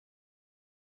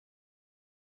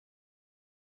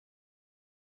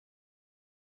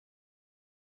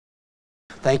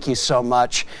Thank you so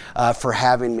much for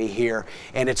having me here.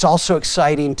 And it's also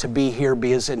exciting to be here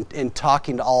because in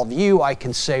talking to all of you, I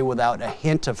can say without a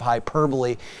hint of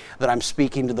hyperbole that I'm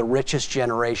speaking to the richest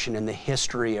generation in the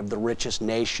history of the richest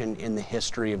nation in the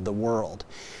history of the world.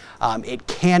 It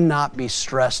cannot be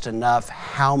stressed enough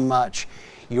how much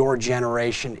your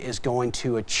generation is going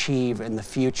to achieve in the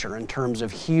future in terms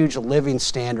of huge living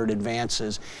standard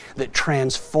advances that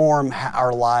transform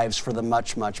our lives for the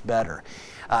much, much better.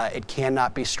 It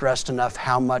cannot be stressed enough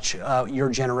how much your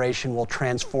generation will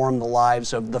transform the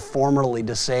lives of the formerly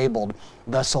disabled,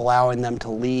 thus allowing them to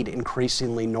lead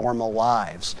increasingly normal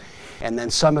lives. And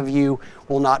then some of you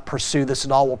will not pursue this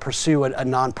at all, will pursue a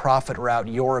nonprofit route.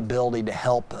 Your ability to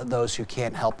help those who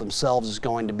can't help themselves is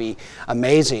going to be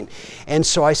amazing. And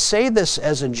so I say this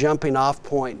as a jumping off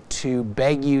point to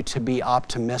beg you to be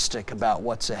optimistic about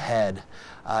what's ahead.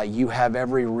 You have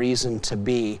every reason to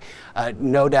be.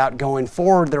 No doubt going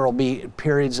forward there will be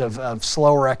periods of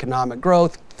slower economic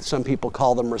growth. Some people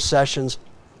call them recessions.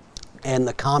 And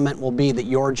the comment will be that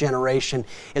your generation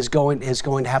is going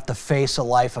to have to face a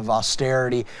life of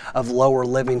austerity, of lower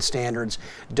living standards.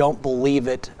 Don't believe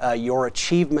it. Your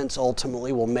achievements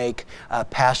ultimately will make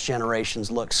past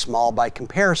generations look small by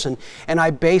comparison. And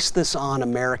I base this on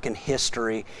American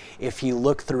history. If you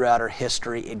look throughout our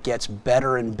history, it gets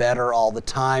better and better all the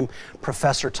time.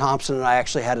 Professor Thompson and I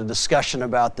actually had a discussion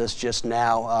about this just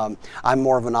now. I'm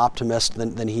more of an optimist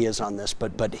than he is on this,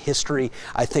 but history,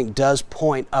 I think, does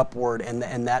point upward.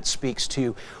 And that speaks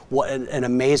to what an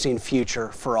amazing future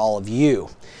for all of you.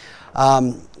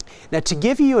 Now, to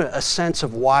give you a sense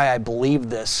of why I believe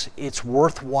this, it's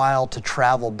worthwhile to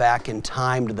travel back in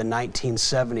time to the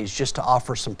 1970s just to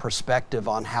offer some perspective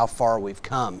on how far we've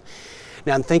come.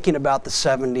 Now, in thinking about the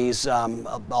 70s,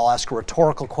 I'll ask a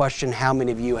rhetorical question. How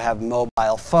many of you have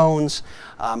mobile phones?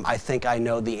 I think I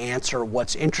know the answer.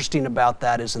 What's interesting about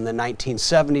that is in the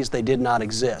 1970s, they did not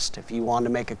exist. If you wanted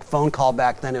to make a phone call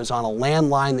back then, it was on a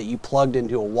landline that you plugged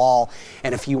into a wall.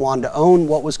 And if you wanted to own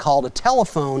what was called a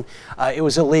telephone, it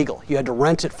was illegal. You had to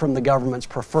rent it from the government's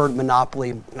preferred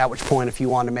monopoly, at which point if you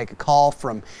wanted to make a call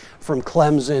from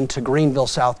Clemson to Greenville,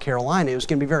 South Carolina, it was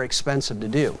going to be very expensive to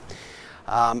do.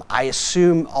 I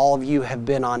assume all of you have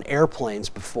been on airplanes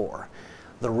before.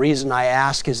 The reason I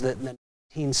ask is that in the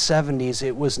 1970s,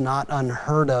 it was not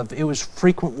unheard of. It was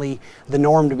frequently the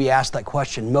norm to be asked that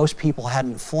question. Most people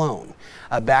hadn't flown.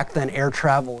 Back then, air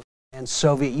travel and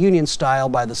Soviet Union style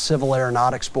by the Civil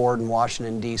Aeronautics Board in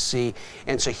Washington, D.C.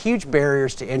 And so huge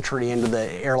barriers to entry into the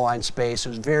airline space. It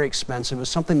was very expensive. It was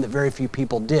something that very few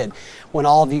people did. When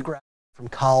all of you graduated from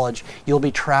college, you'll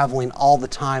be traveling all the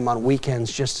time on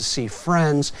weekends just to see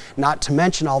friends, not to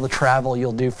mention all the travel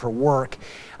you'll do for work.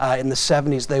 In the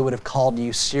 70s, they would have called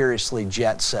you seriously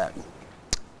jet set.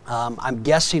 I'm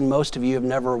guessing most of you have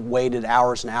never waited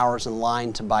hours and hours in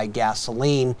line to buy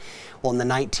gasoline. Well, in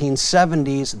the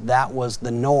 1970s, that was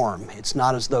the norm. It's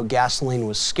not as though gasoline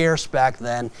was scarce back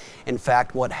then. In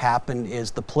fact, what happened is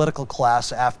the political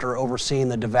class, after overseeing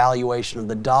the devaluation of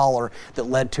the dollar that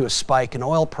led to a spike in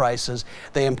oil prices,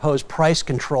 they imposed price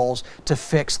controls to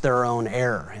fix their own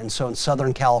error. And so in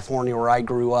Southern California, where I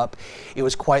grew up, it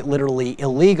was quite literally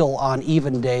illegal on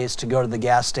even days to go to the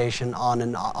gas station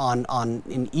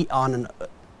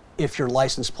if your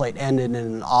license plate ended in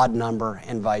an odd number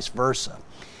and vice versa.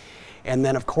 And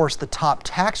then, of course, the top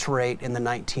tax rate in the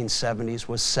 1970s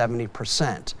was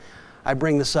 70%. I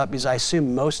bring this up because I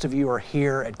assume most of you are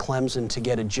here at Clemson to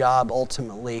get a job.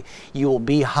 Ultimately, you will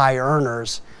be high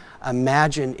earners.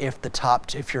 Imagine if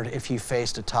you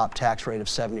faced a top tax rate of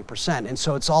 70%. And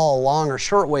so it's all a long or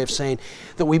short way of saying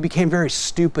that we became very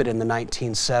stupid in the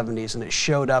 1970s, and it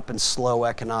showed up in slow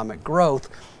economic growth.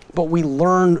 But we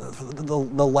learned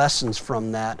the lessons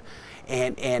from that,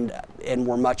 and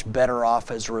we're much better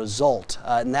off as a result.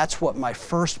 And that's what my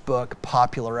first book,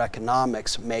 Popular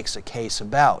Economics, makes a case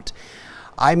about.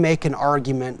 I make an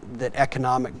argument that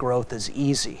economic growth is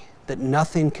easy, that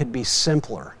nothing could be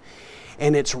simpler.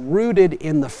 And it's rooted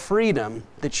in the freedom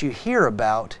that you hear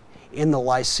about in the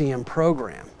Lyceum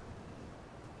program.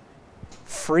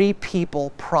 Free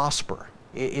people prosper.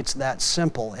 It's that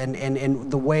simple,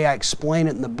 and the way I explain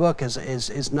it in the book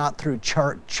is not through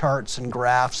charts and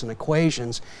graphs and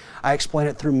equations. I explain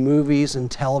it through movies and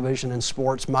television and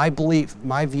sports. My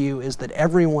view is that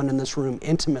everyone in this room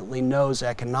intimately knows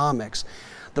economics.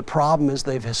 The problem is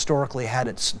they've historically had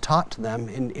it taught to them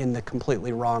in the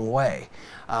completely wrong way.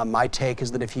 My take is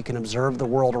that if you can observe the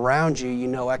world around you, you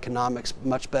know economics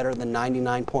much better than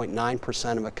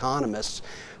 99.9% of economists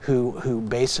who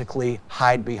basically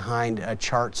hide behind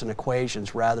charts and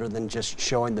equations rather than just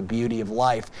showing the beauty of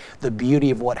life, the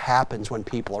beauty of what happens when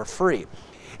people are free.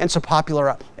 And so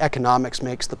popular economics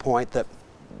makes the point that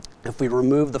if we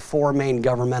remove the four main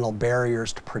governmental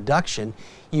barriers to production,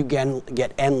 you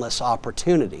get endless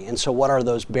opportunity. And so what are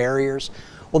those barriers?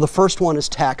 Well, the first one is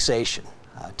taxation.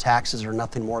 Taxes are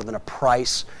nothing more than a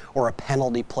price or a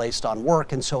penalty placed on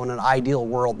work, and so in an ideal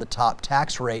world, the top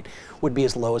tax rate would be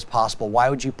as low as possible. Why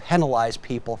would you penalize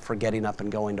people for getting up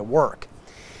and going to work?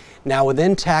 Now,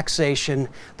 within taxation,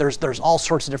 there's all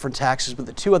sorts of different taxes, but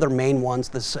the two other main ones,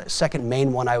 the second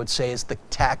main one I would say is the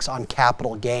tax on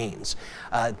capital gains.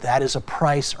 That is a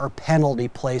price or penalty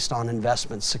placed on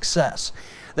investment success.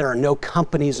 There are no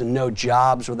companies and no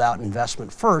jobs without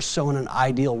investment first, so in an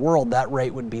ideal world, that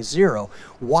rate would be zero.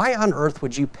 Why on earth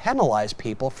would you penalize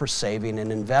people for saving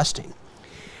and investing?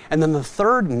 And then the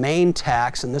third main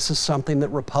tax, and this is something that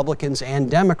Republicans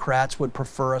and Democrats would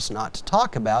prefer us not to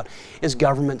talk about, is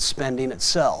government spending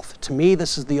itself. To me,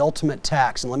 this is the ultimate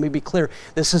tax. And let me be clear,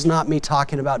 this is not me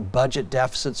talking about budget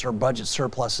deficits or budget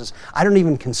surpluses. I don't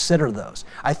even consider those.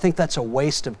 I think that's a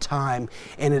waste of time,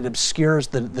 and it obscures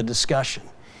the discussion.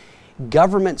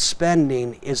 Government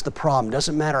spending is the problem.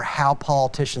 Doesn't matter how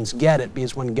politicians get it,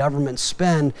 because when governments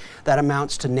spend, that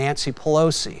amounts to Nancy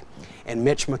Pelosi and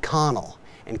Mitch McConnell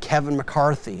and Kevin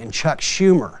McCarthy and Chuck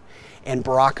Schumer and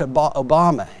Barack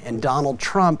Obama and Donald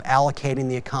Trump allocating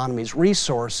the economy's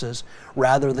resources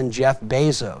rather than Jeff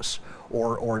Bezos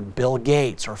or Bill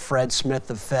Gates or Fred Smith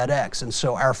of FedEx. And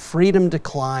so our freedom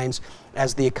declines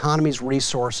as the economy's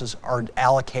resources are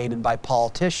allocated by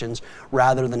politicians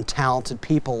rather than talented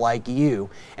people like you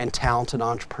and talented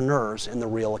entrepreneurs in the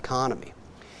real economy.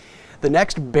 The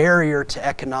next barrier to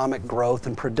economic growth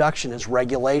and production is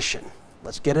regulation.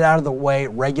 Let's get it out of the way.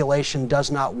 Regulation does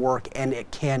not work, and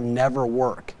it can never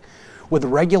work. With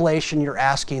regulation, you're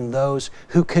asking those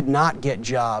who could not get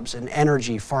jobs in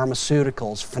energy,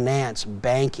 pharmaceuticals, finance,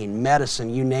 banking, medicine,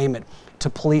 you name it,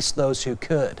 to police those who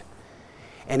could.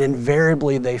 And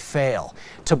invariably they fail.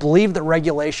 To believe that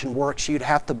regulation works, you'd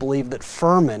have to believe that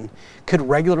Furman could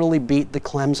regularly beat the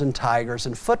Clemson Tigers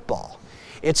in football.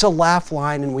 It's a laugh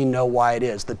line, and we know why it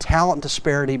is. The talent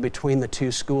disparity between the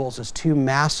two schools is too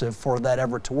massive for that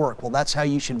ever to work. Well, that's how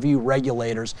you should view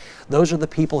regulators. Those are the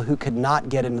people who could not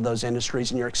get into those industries,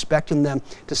 and you're expecting them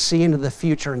to see into the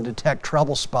future and detect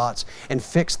trouble spots and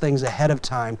fix things ahead of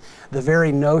time. The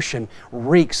very notion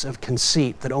reeks of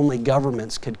conceit that only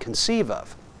governments could conceive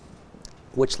of.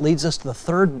 Which leads us to the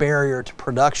third barrier to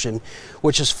production,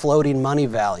 which is floating money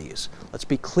values. Let's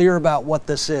be clear about what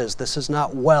this is. This is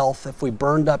not wealth. If we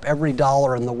burned up every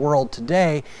dollar in the world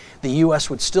today, the U.S.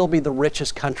 would still be the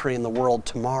richest country in the world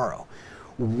tomorrow.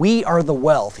 We are the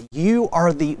wealth. You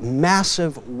are the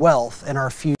massive wealth in our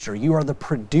future. You are the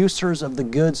producers of the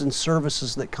goods and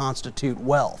services that constitute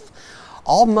wealth.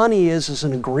 All money is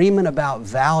an agreement about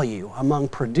value among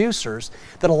producers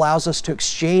that allows us to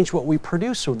exchange what we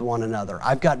produce with one another.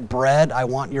 I've got bread, I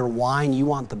want your wine, you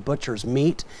want the butcher's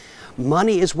meat.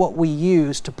 Money is what we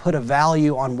use to put a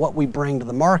value on what we bring to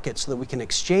the market so that we can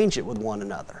exchange it with one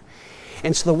another.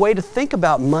 And so the way to think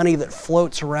about money that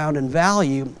floats around in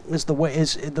value is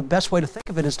the best way to think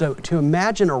of it is to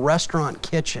imagine a restaurant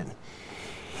kitchen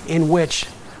in which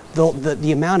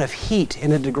the amount of heat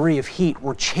and a degree of heat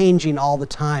were changing all the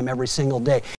time, every single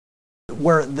day,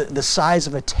 where the size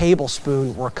of a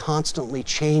tablespoon were constantly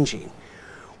changing,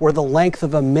 where the length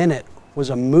of a minute was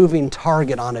a moving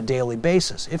target on a daily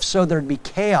basis. If so, there'd be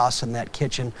chaos in that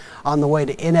kitchen on the way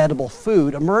to inedible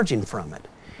food emerging from it.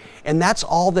 And that's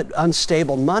all that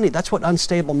unstable money, that's what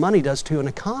unstable money does to an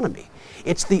economy.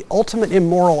 It's the ultimate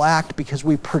immoral act because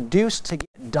we produce to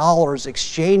get dollars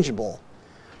exchangeable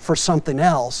for something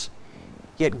else,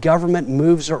 yet government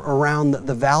moves around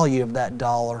the value of that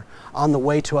dollar on the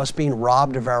way to us being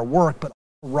robbed of our work, but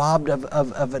robbed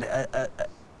of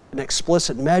an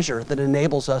explicit measure that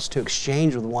enables us to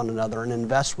exchange with one another and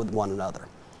invest with one another.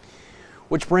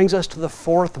 Which brings us to the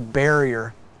fourth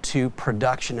barrier to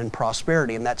production and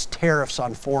prosperity, and that's tariffs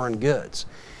on foreign goods.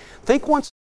 Think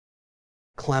once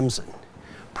Clemson.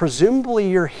 Presumably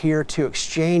you're here to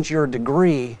exchange your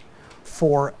degree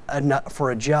for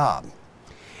a job.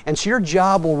 And so your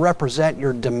job will represent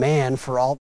your demand for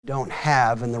all you don't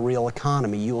have in the real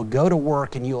economy. You will go to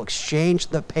work and you'll exchange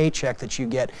the paycheck that you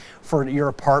get for your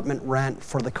apartment rent,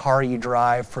 for the car you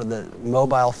drive, for the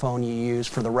mobile phone you use,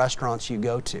 for the restaurants you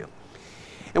go to.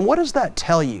 And what does that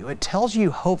tell you? It tells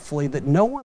you hopefully that no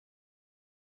one,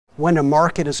 when a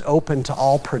market is open to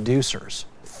all producers,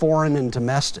 foreign and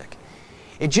domestic,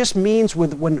 it just means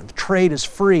when trade is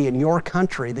free in your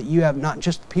country that you have not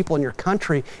just people in your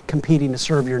country competing to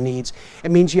serve your needs. It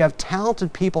means you have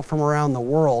talented people from around the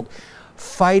world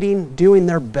fighting, doing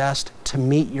their best to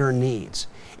meet your needs.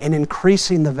 and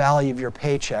increasing the value of your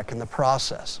paycheck in the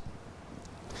process.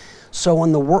 So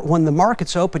when the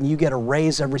markets open, you get a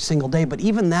raise every single day, but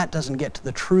even that doesn't get to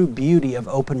the true beauty of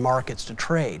open markets to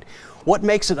trade. What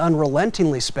makes it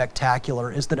unrelentingly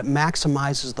spectacular is that it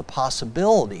maximizes the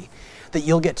possibility that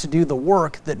you'll get to do the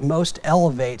work that most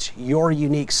elevates your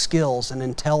unique skills and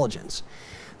intelligence.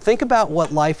 Think about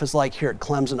what life is like here at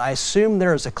Clemson. I assume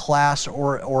there is a class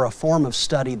or a form of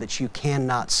study that you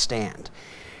cannot stand,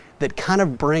 that kind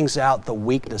of brings out the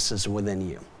weaknesses within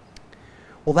you.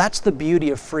 Well, that's the beauty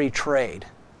of free trade.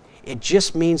 It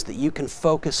just means that you can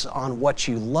focus on what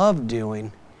you love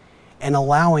doing and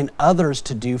allowing others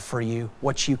to do for you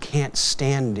what you can't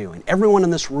stand doing. Everyone in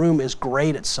this room is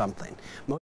great at something.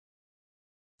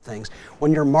 Things.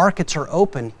 When your markets are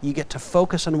open, you get to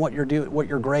focus on what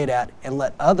you're great at, and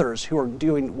let others who are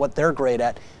doing what they're great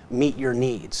at meet your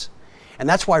needs. And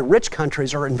that's why rich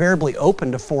countries are invariably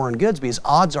open to foreign goods, because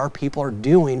odds are people are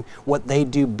doing what they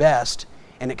do best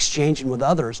and exchanging with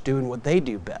others doing what they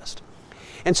do best.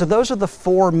 And so those are the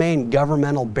four main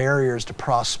governmental barriers to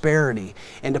prosperity.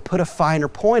 And to put a finer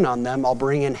point on them, I'll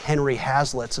bring in Henry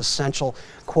Hazlitt's essential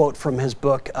quote from his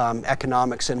book,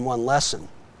 Economics in One Lesson.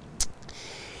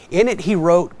 In it, he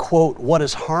wrote, quote, "What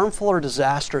is harmful or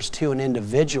disastrous to an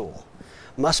individual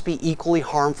must be equally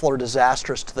harmful or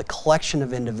disastrous to the collection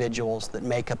of individuals that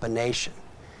make up a nation."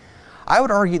 I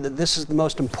would argue that this is the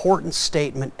most important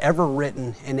statement ever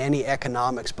written in any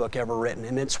economics book ever written,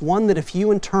 and it's one that if you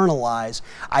internalize,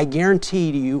 I guarantee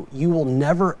you, you will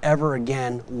never ever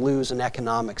again lose an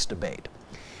economics debate.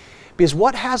 Because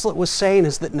what Hazlitt was saying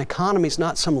is that an economy is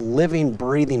not some living,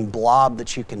 breathing blob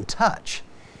that you can touch.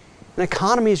 An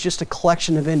economy is just a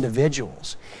collection of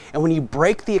individuals. And when you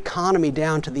break the economy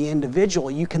down to the individual,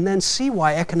 you can then see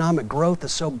why economic growth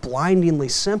is so blindingly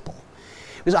simple.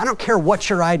 Because I don't care what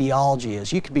your ideology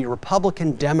is. You could be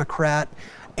Republican, Democrat,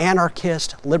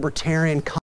 anarchist, libertarian,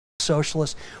 communist,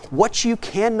 socialist. What you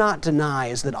cannot deny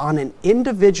is that on an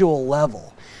individual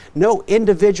level, no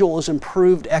individual is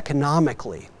improved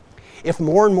economically if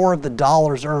more and more of the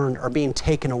dollars earned are being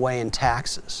taken away in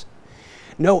taxes.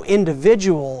 No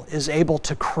individual is able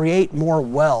to create more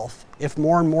wealth if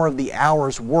more and more of the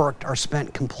hours worked are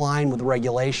spent complying with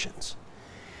regulations.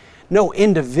 No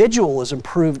individual is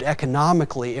improved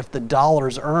economically if the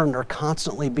dollars earned are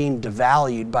constantly being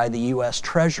devalued by the U.S.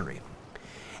 Treasury.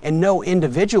 And no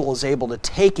individual is able to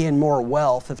take in more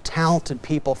wealth if talented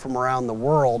people from around the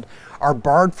world are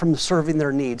barred from serving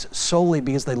their needs solely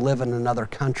because they live in another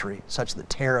country, such that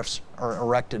tariffs are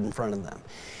erected in front of them.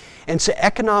 And so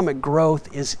economic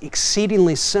growth is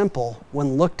exceedingly simple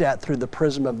when looked at through the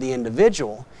prism of the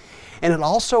individual. And it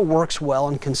also works well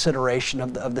in consideration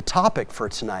of the topic for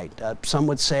tonight. Some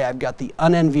would say I've got the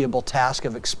unenviable task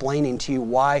of explaining to you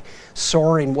why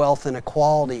soaring wealth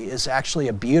inequality is actually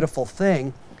a beautiful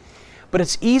thing. But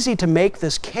it's easy to make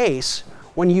this case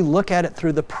when you look at it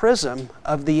through the prism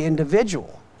of the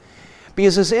individual.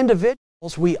 Because as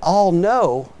individuals, we all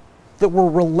know that we're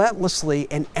relentlessly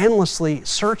and endlessly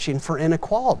searching for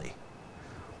inequality.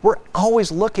 We're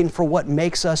always looking for what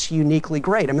makes us uniquely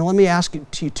great. I mean, let me ask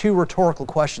you two rhetorical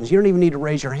questions. You don't even need to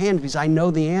raise your hand because I know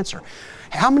the answer.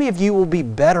 How many of you will be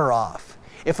better off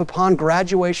if upon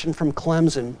graduation from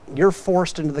Clemson, you're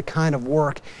forced into the kind of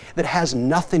work that has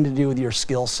nothing to do with your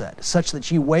skill set, such that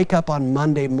you wake up on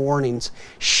Monday mornings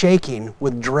shaking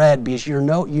with dread because you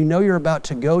know you're about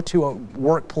to go to a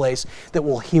workplace that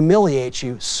will humiliate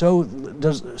you, so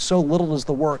little does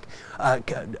the work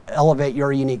elevate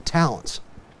your unique talents?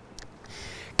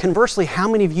 Conversely, how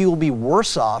many of you will be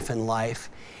worse off in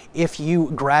life if you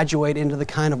graduate into the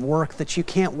kind of work that you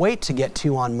can't wait to get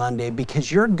to on Monday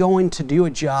because you're going to do a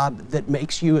job that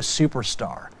makes you a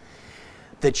superstar,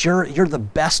 that you're the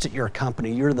best at your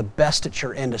company, you're the best at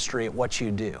your industry, at what you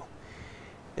do?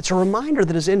 It's a reminder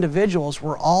that as individuals,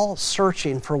 we're all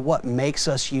searching for what makes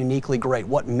us uniquely great,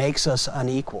 what makes us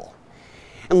unequal.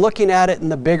 And looking at it in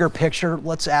the bigger picture,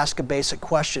 let's ask a basic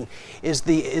question. Is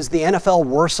the NFL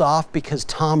worse off because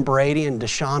Tom Brady and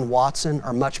Deshaun Watson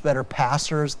are much better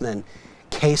passers than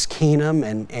Case Keenum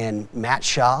and Matt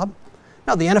Schaub?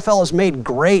 No, the NFL is made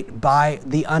great by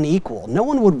the unequal. No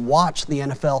one would watch the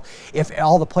NFL if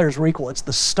all the players were equal. It's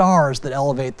the stars that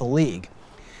elevate the league.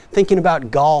 Thinking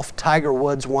about golf, Tiger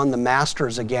Woods won the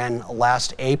Masters again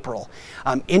last April.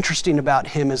 Interesting about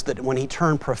him is that when he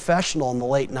turned professional in the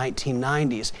late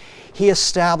 1990s, he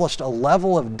established a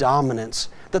level of dominance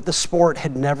that the sport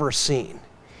had never seen.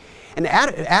 And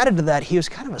added to that, he was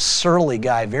kind of a surly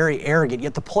guy, very arrogant,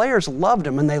 yet the players loved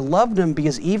him, and they loved him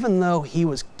because even though he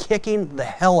was kicking the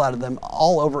hell out of them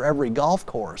all over every golf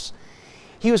course,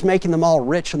 He was making them all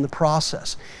rich in the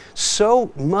process.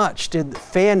 So much did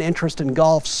fan interest in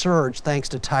golf surge thanks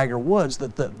to Tiger Woods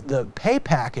that the pay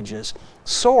packages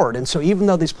soared. And so even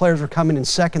though these players were coming in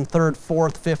 2nd, 3rd,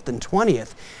 4th, 5th, and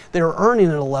 20th, they were earning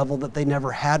at a level that they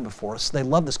never had before. So they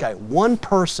loved this guy. One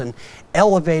person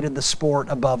elevated the sport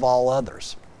above all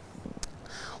others.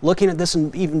 Looking at this in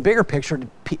an even bigger picture,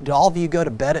 do all of you go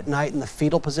to bed at night in the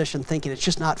fetal position thinking it's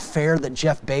just not fair that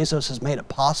Jeff Bezos has made it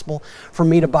possible for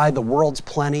me to buy the world's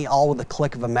plenty all with a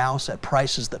click of a mouse at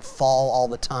prices that fall all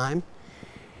the time?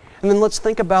 And then let's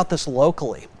think about this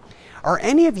locally. Are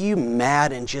any of you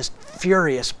mad and just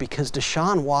furious because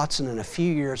Deshaun Watson in a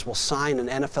few years will sign an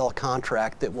NFL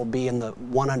contract that will be in the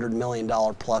 $100 million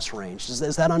plus range?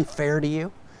 Is that unfair to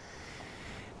you?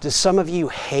 Do some of you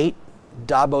hate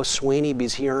Dabo Swinney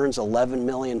because he earns $11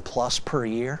 million plus per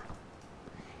year?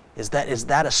 Is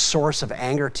that a source of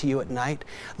anger to you at night?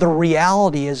 The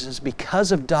reality is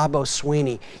because of Dabo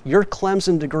Swinney, your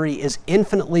Clemson degree is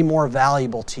infinitely more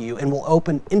valuable to you and will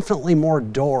open infinitely more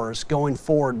doors going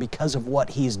forward because of what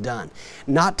he's done.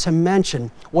 Not to mention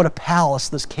what a palace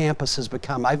this campus has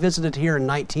become. I visited here in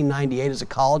 1998 as a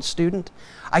college student.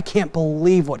 I can't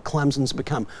believe what Clemson's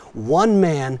become. One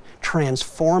man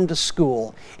transformed a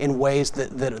school in ways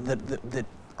that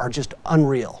are just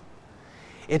unreal.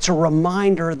 It's a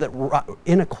reminder that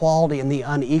inequality and the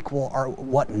unequal are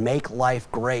what make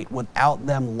life great. Without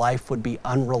them, life would be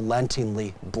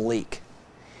unrelentingly bleak.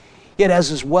 Yet, as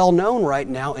is well known right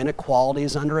now, inequality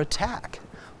is under attack.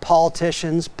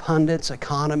 Politicians, pundits,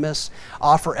 economists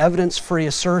offer evidence-free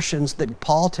assertions that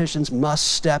politicians must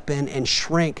step in and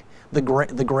shrink the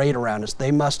great around us.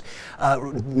 They must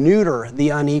neuter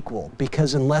the unequal,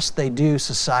 because unless they do,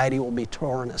 society will be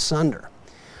torn asunder.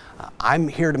 I'm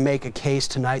here to make a case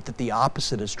tonight that the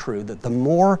opposite is true, that the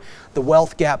more the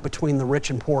wealth gap between the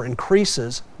rich and poor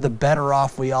increases, the better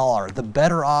off we all are. The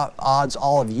better odds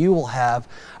all of you will have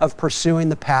of pursuing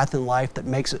the path in life that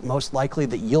makes it most likely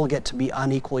that you'll get to be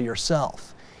unequal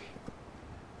yourself.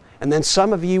 And then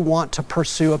some of you want to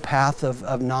pursue a path of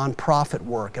nonprofit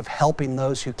work, of helping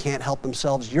those who can't help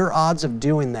themselves. Your odds of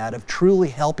doing that, of truly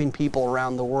helping people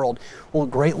around the world, will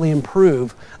greatly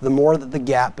improve the more that the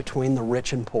gap between the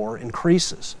rich and poor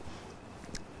increases.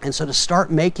 And so to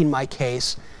start making my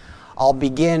case, I'll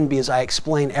begin because I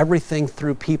explain everything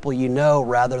through people you know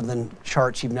rather than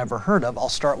charts you've never heard of. I'll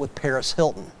start with Paris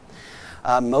Hilton.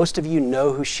 Most of you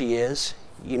know who she is.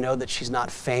 You know that she's not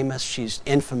famous, she's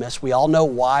infamous. We all know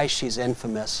why she's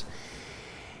infamous.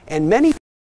 And many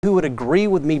who would agree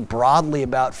with me broadly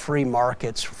about free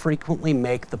markets frequently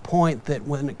make the point that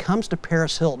when it comes to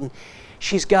Paris Hilton,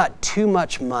 she's got too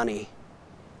much money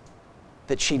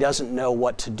that she doesn't know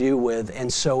what to do with,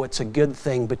 and so it's a good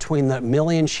thing. Between the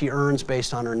millions she earns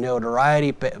based on her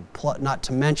notoriety, not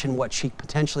to mention what she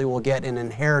potentially will get in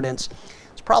inheritance,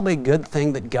 it's probably a good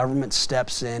thing that government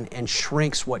steps in and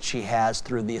shrinks what she has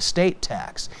through the estate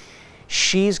tax.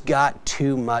 She's got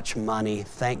too much money,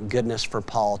 thank goodness for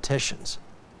politicians.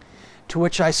 To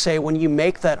which I say, when you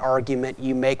make that argument,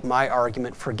 you make my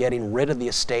argument for getting rid of the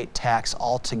estate tax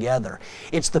altogether.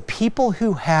 It's the people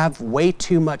who have way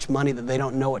too much money that they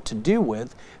don't know what to do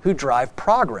with who drive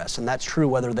progress, and that's true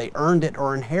whether they earned it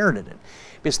or inherited it.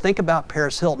 Because think about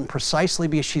Paris Hilton, precisely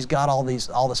because she's got all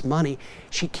this money,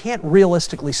 she can't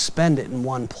realistically spend it in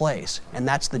one place, and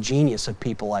that's the genius of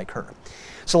people like her.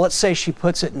 So let's say she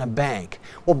puts it in a bank.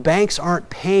 Well, banks aren't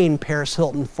paying Paris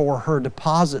Hilton for her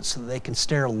deposits so that they can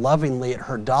stare lovingly at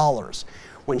her dollars.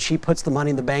 When she puts the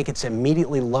money in the bank, it's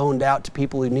immediately loaned out to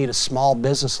people who need a small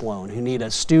business loan, who need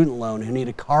a student loan, who need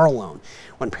a car loan.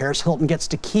 When Paris Hilton gets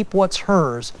to keep what's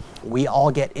hers, we all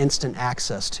get instant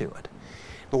access to it.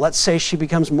 Let's say she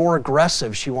becomes more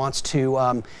aggressive. She wants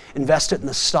to invest it in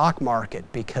the stock market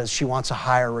because she wants a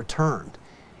higher return.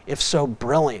 If so,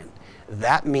 brilliant.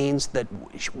 That means that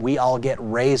we all get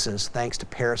raises thanks to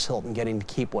Paris Hilton getting to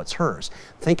keep what's hers.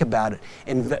 Think about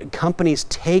it. Companies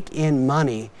take in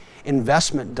money,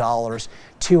 investment dollars,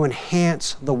 to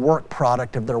enhance the work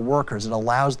product of their workers. It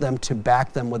allows them to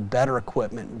back them with better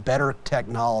equipment, better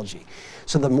technology.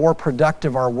 So the more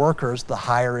productive our workers, the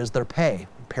higher is their pay.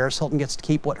 Paris Hilton gets to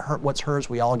keep what's hers,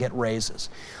 we all get raises.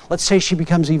 Let's say she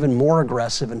becomes even more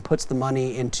aggressive and puts the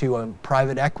money into a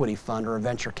private equity fund or a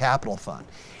venture capital fund.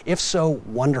 If so,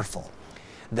 wonderful.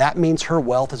 That means her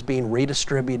wealth is being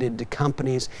redistributed to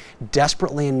companies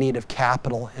desperately in need of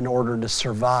capital in order to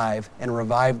survive and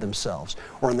revive themselves.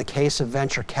 Or in the case of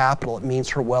venture capital, it means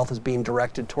her wealth is being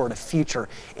directed toward a future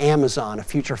Amazon, a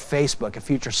future Facebook, a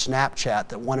future Snapchat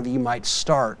that one of you might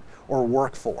start or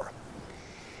work for.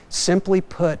 Simply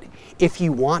put, if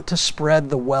you want to spread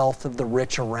the wealth of the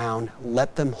rich around,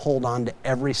 let them hold on to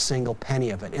every single penny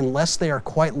of it, unless they are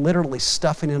quite literally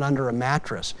stuffing it under a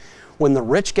mattress. When the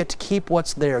rich get to keep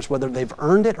what's theirs, whether they've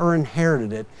earned it or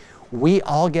inherited it, we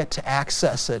all get to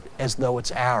access it as though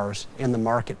it's ours in the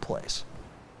marketplace.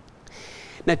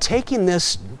 Now, taking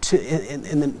this to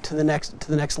the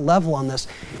next level on this,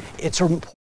 it's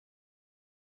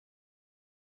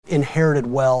inherited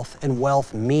wealth and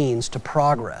wealth means to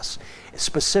progress.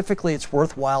 Specifically, it's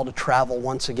worthwhile to travel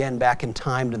once again back in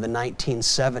time to the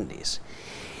 1970s.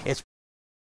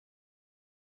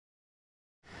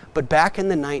 But back in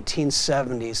the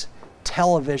 1970s,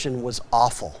 television was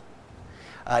awful.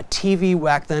 TV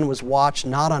back then was watched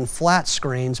not on flat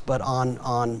screens, but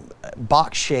on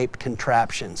box-shaped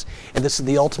contraptions. And this is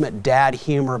the ultimate dad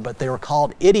humor, but they were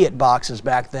called idiot boxes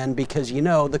back then because, you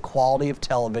know, the quality of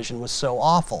television was so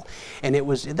awful. And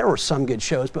there were some good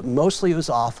shows, but mostly it was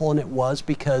awful, and it was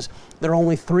because there were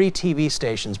only 3 TV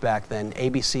stations back then: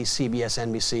 ABC, CBS,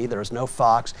 NBC. There was no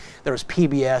Fox. There was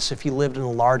PBS. If you lived in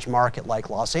a large market like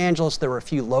Los Angeles, there were a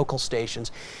few local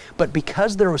stations. But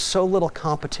because there was so little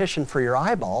competition for your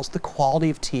eyeballs, the quality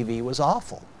of TV was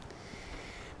awful.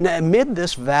 Now, amid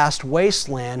this vast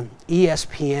wasteland,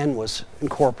 ESPN was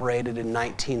incorporated in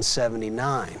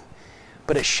 1979.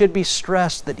 But it should be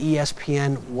stressed that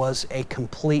ESPN was a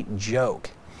complete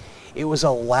joke. It was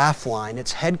a laugh line.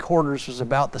 Its headquarters was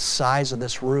about the size of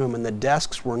this room, and the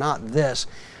desks were not this,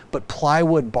 but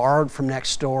plywood borrowed from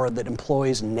next door that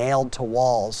employees nailed to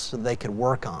walls so they could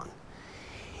work on.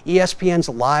 ESPN's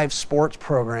live sports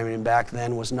programming back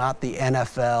then was not the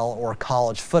NFL or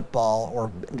college football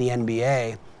or the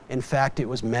NBA. In fact, it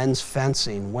was men's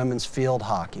fencing, women's field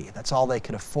hockey. That's all they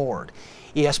could afford.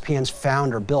 ESPN's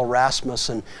founder, Bill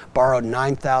Rasmussen, borrowed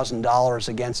 $9,000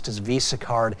 against his Visa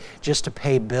card just to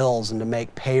pay bills and to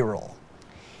make payroll.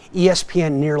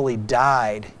 ESPN nearly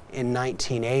died in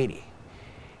 1980.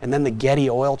 And then the Getty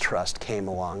Oil Trust came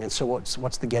along. And so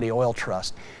what's the Getty Oil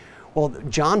Trust? Well,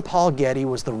 John Paul Getty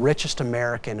was the richest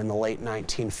American in the late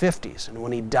 1950s, and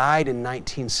when he died in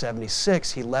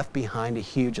 1976, he left behind a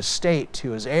huge estate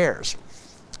to his heirs.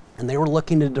 And they were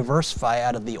looking to diversify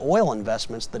out of the oil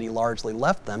investments that he largely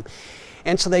left them,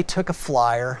 and so they took a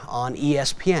flyer on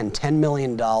ESPN, $10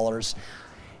 million,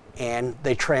 and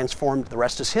they transformed. The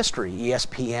rest is history.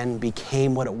 ESPN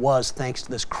became what it was thanks to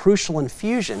this crucial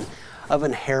infusion of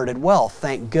inherited wealth.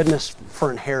 Thank goodness for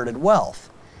inherited wealth.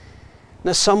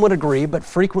 Now, some would agree, but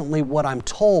frequently what I'm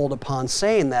told upon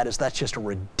saying that is that's just a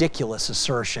ridiculous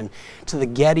assertion. To the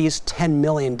Gettys, $10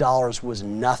 million was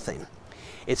nothing.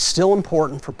 It's still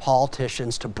important for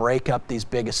politicians to break up these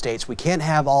big estates. We can't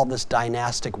have all this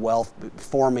dynastic wealth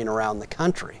forming around the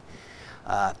country.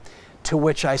 To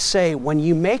which I say, when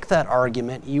you make that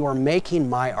argument, you are making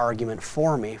my argument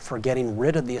for me for getting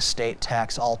rid of the estate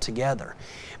tax altogether.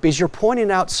 Because you're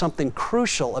pointing out something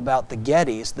crucial about the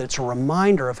Gettys that's a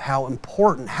reminder of how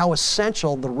important, how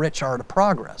essential the rich are to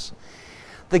progress.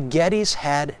 The Gettys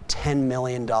had $10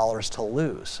 million to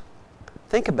lose.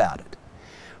 Think about it.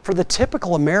 For the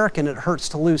typical American, it hurts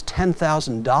to lose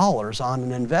 $10,000 on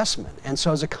an investment. And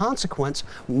so as a consequence,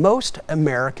 most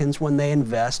Americans, when they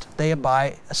invest, they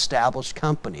buy established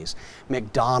companies.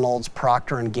 McDonald's,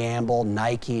 Procter & Gamble,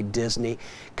 Nike, Disney,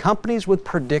 companies with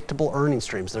predictable earning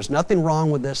streams. There's nothing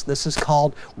wrong with this. This is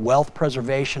called wealth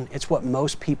preservation. It's what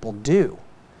most people do.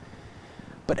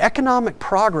 But economic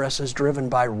progress is driven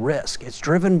by risk. It's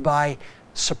driven by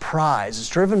surprise. It's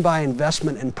driven by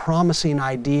investment in promising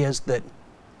ideas that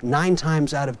 9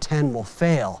 times out of 10 will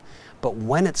fail, but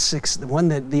when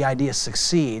the idea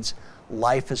succeeds,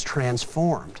 life is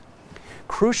transformed.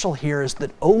 Crucial here is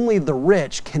that only the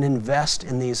rich can invest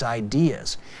in these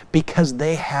ideas because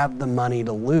they have the money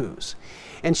to lose.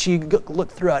 And so you look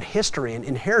throughout history, and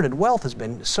inherited wealth has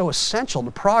been so essential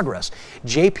to progress.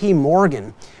 J.P.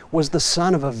 Morgan was the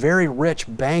son of a very rich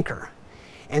banker.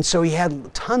 And so he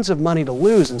had tons of money to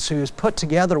lose, and so he was put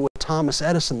together with Thomas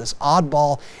Edison, this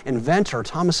oddball inventor.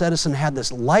 Thomas Edison had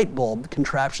this light bulb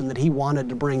contraption that he wanted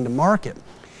to bring to market,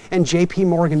 and J.P.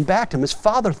 Morgan backed him. His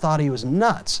father thought he was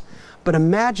nuts, but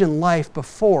imagine life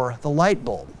before the light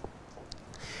bulb.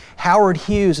 Howard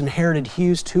Hughes inherited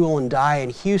Hughes Tool and Die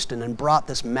in Houston and brought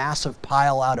this massive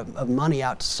pile of money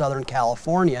out to Southern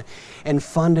California and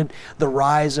funded the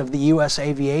rise of the U.S.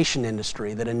 aviation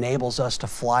industry that enables us to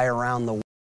fly around the world.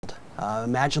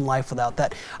 Imagine life without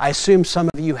that. I assume some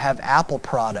of you have Apple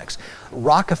products.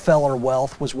 Rockefeller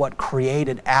wealth was what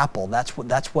created Apple. Who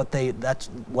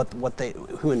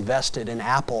invested in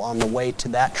Apple on the way to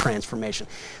that transformation.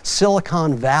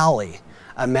 Silicon Valley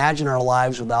Imagine our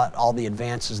lives without all the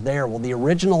advances there. Well, the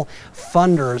original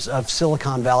funders of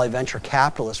Silicon Valley venture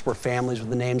capitalists were families with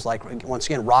the names like, once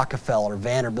again, Rockefeller,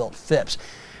 Vanderbilt, Phipps.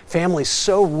 Families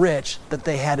so rich that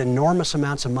they had enormous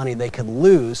amounts of money they could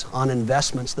lose on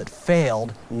investments that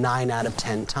failed 9 out of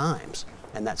 10 times.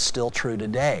 And that's still true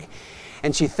today.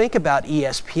 And so you think about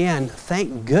ESPN,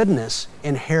 thank goodness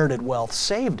inherited wealth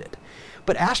saved it.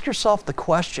 But ask yourself the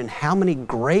question, how many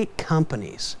great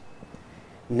companies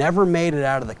never made it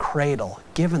out of the cradle,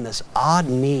 given this odd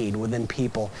need within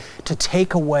people to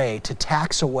take away, to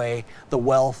tax away the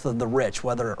wealth of the rich,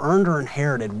 whether earned or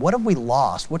inherited? What have we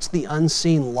lost? What's the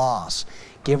unseen loss,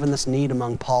 given this need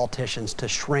among politicians to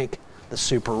shrink the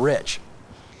super rich?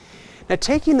 Now,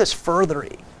 taking this further,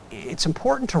 it's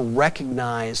important to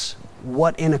recognize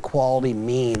what inequality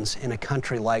means in a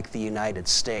country like the United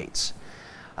States.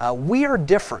 We are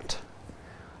different.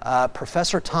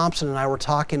 Professor Thompson and I were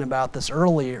talking about this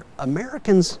earlier.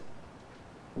 Americans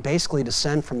basically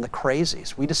descend from the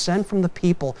crazies. We descend from the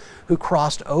people who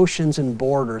crossed oceans and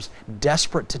borders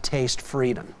desperate to taste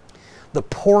freedom. The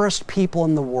poorest people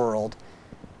in the world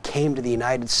came to the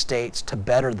United States to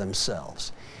better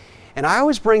themselves. And I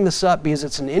always bring this up because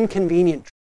it's an inconvenient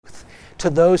truth to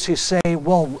those who say,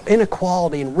 well,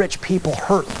 inequality and rich people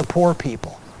hurt the poor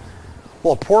people.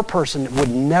 Well, a poor person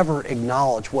would never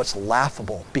acknowledge what's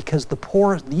laughable, because the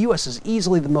U.S. is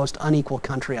easily the most unequal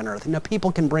country on earth. Now,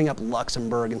 people can bring up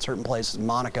Luxembourg and certain places,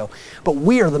 Monaco, but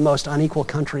we are the most unequal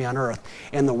country on earth,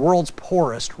 and the world's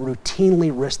poorest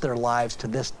routinely risk their lives to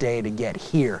this day to get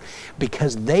here,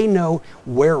 because they know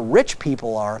where rich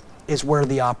people are is where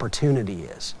the opportunity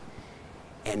is.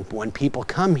 And when people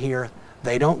come here,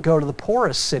 they don't go to the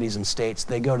poorest cities and states,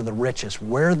 they go to the richest,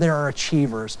 where there are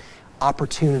achievers.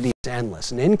 Opportunity is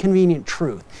endless, an inconvenient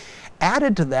truth.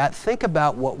 Added to that, think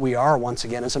about what we are once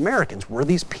again as Americans. We're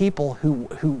these people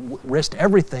who risked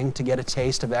everything to get a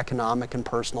taste of economic and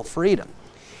personal freedom.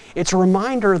 It's a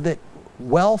reminder that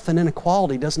wealth and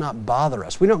inequality does not bother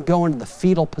us. We don't go into the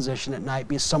fetal position at night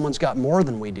because someone's got more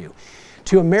than we do.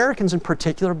 To Americans in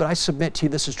particular, but I submit to you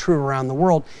this is true around the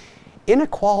world,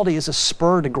 inequality is a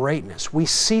spur to greatness. We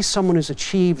see someone who's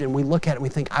achieved and we look at it and we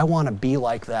think, I want to be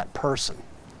like that person.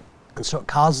 And so it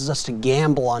causes us to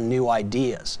gamble on new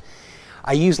ideas.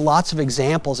 I use lots of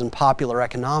examples in popular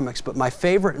economics, but my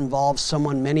favorite involves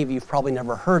someone many of you have probably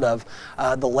never heard of,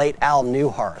 the late Al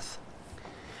Newharth.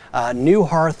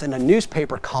 Newharth, in a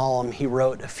newspaper column he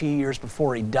wrote a few years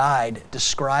before he died,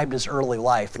 described his early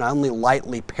life, and I only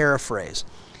lightly paraphrase.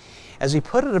 As he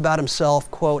put it about himself,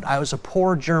 quote, I was a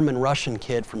poor German-Russian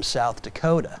kid from South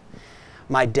Dakota.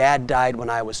 My dad died when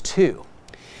I was 2.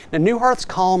 Now, Newhart's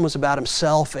column was about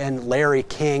himself and Larry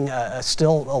King, a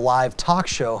still alive talk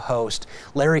show host.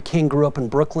 Larry King grew up in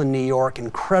Brooklyn, New York,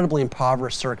 incredibly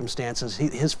impoverished circumstances.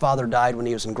 His father died when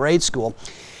he was in grade school.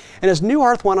 And as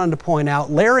Newhart went on to point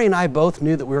out, Larry and I both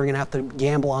knew that we were going to have to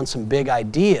gamble on some big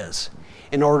ideas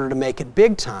in order to make it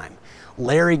big time.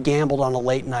 Larry gambled on a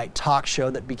late night talk show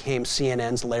that became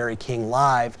CNN's Larry King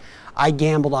Live. I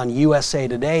gambled on USA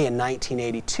Today in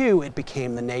 1982. It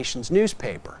became the nation's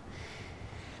newspaper.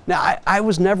 Now, I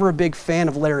was never a big fan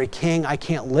of Larry King. I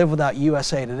can't live without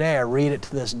USA Today. I read it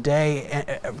to this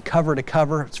day, cover to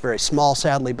cover. It's very small,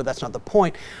 sadly, but that's not the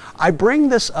point. I bring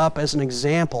this up as an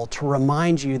example to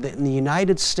remind you that in the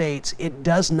United States, it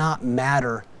does not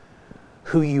matter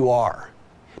who you are.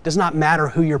 It does not matter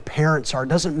who your parents are. It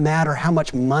doesn't matter how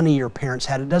much money your parents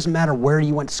had. It doesn't matter where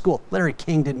you went to school. Larry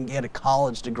King didn't get a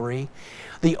college degree.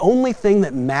 The only thing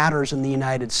that matters in the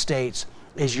United States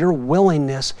is your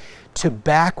willingness to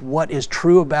back what is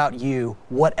true about you,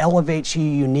 what elevates you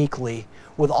uniquely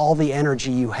with all the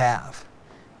energy you have.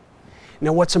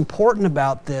 Now, what's important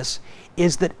about this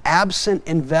is that absent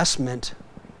investment,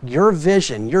 your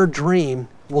vision, your dream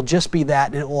will just be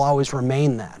that, and it will always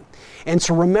remain that. And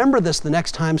so remember this the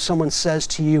next time someone says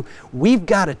to you, we've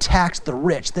got to tax the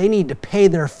rich. They need to pay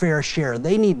their fair share.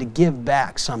 They need to give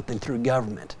back something through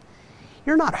government.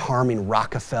 You're not harming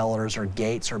Rockefellers or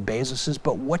Gates or Bezoses,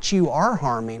 but what you are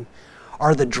harming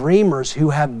are the dreamers who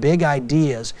have big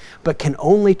ideas but can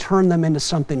only turn them into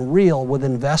something real with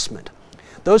investment.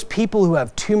 Those people who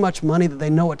have too much money that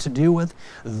they know what to do with,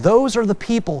 those are the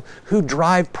people who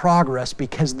drive progress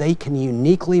because they can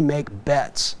uniquely make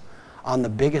bets on the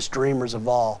biggest dreamers of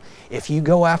all. If you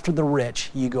go after the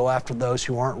rich, you go after those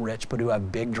who aren't rich but who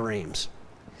have big dreams.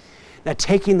 Now,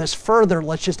 taking this further,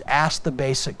 let's just ask the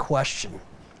basic question.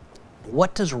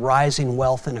 What does rising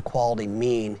wealth inequality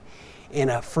mean in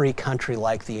a free country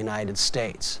like the United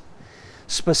States?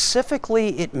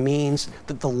 Specifically, it means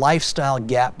that the lifestyle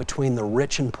gap between the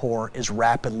rich and poor is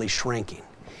rapidly shrinking.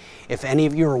 If any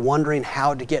of you are wondering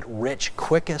how to get rich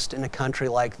quickest in a country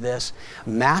like this,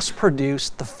 mass produce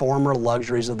the former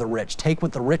luxuries of the rich. Take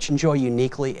what the rich enjoy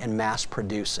uniquely and mass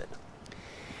produce it.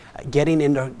 Getting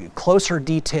into closer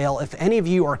detail, if any of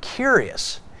you are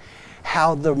curious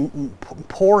how the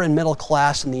poor and middle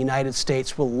class in the United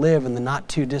States will live in the not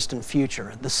too distant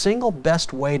future, the single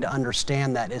best way to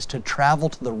understand that is to travel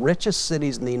to the richest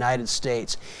cities in the United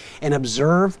States and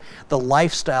observe the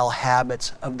lifestyle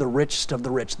habits of the richest of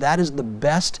the rich. That is the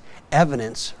best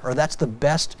evidence, or that's the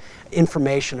best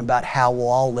information about how we'll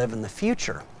all live in the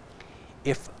future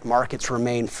if markets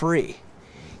remain free.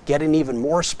 Getting even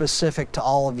more specific to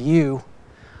all of you,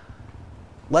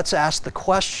 let's ask the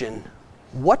question,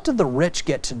 what do the rich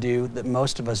get to do that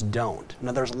most of us don't?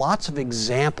 Now, there's lots of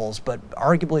examples, but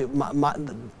arguably,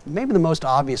 maybe the most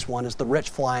obvious one is the rich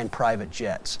fly in private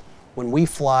jets. When we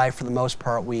fly, for the most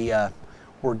part, we're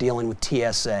dealing with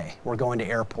TSA. We're going to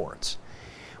airports.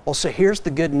 Well, so here's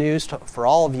the good news for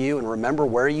all of you, and remember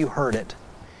where you heard it.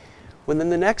 Within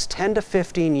the next 10 to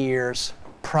 15 years,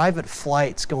 private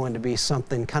flight's going to be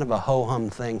something, kind of a ho-hum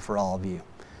thing for all of you.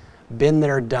 Been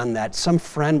there, done that. Some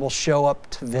friend will show up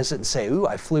to visit and say, ooh,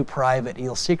 I flew private, and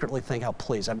you'll secretly think, oh,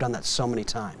 please, I've done that so many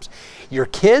times. Your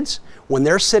kids, when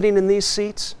they're sitting in these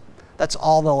seats, that's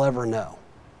all they'll ever know.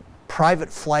 Private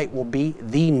flight will be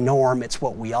the norm. It's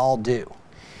what we all do.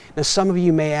 Now, some of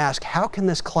you may ask, how can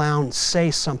this clown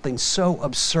say something so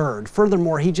absurd?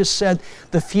 Furthermore, he just said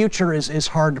the future is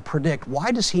hard to predict.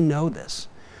 Why does he know this?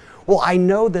 Well, I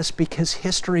know this because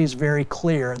history is very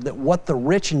clear that what the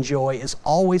rich enjoy is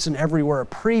always and everywhere a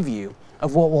preview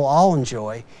of what we'll all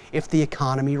enjoy if the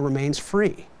economy remains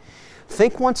free.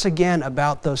 Think once again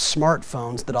about those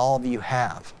smartphones that all of you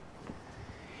have.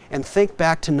 And think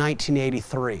back to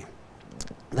 1983.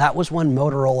 That was when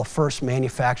Motorola first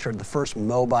manufactured the first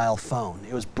mobile phone.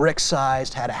 It was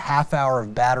brick-sized, had a half hour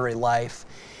of battery life.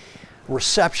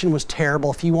 Reception was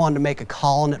terrible. If you wanted to make a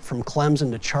call on it from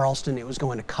Clemson to Charleston, it was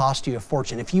going to cost you a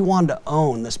fortune. If you wanted to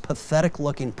own this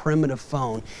pathetic-looking primitive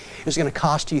phone, it was going to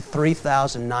cost you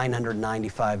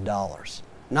 $3,995.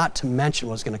 Not to mention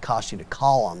what it was going to cost you to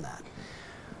call on that.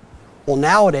 Well,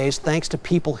 nowadays, thanks to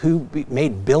people who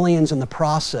made billions in the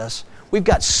process, we've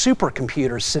got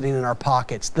supercomputers sitting in our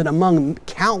pockets that, among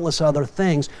countless other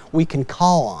things, we can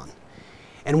call on.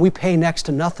 And we pay next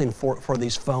to nothing for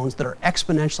these phones that are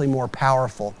exponentially more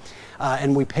powerful.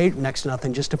 And we pay next to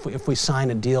nothing just if we sign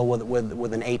a deal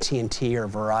with an AT&T or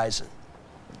Verizon.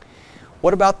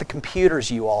 What about the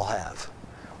computers you all have?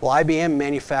 Well, IBM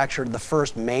manufactured the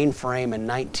first mainframe in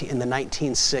the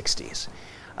 1960s.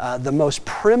 The most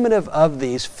primitive of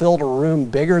these filled a room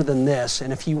bigger than this,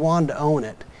 and if you wanted to own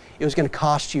it, it was going to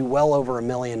cost you well over $1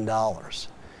 million.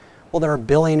 Well, there are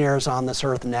billionaires on this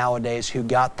earth nowadays who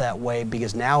got that way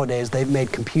because nowadays they've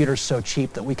made computers so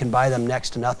cheap that we can buy them next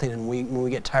to nothing, and when we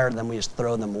get tired of them, we just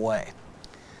throw them away.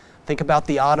 Think about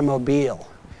the automobile.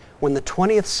 When the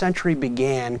 20th century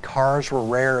began, cars were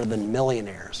rarer than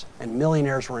millionaires, and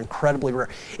millionaires were incredibly rare.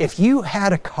 If you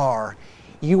had a car,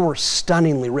 you were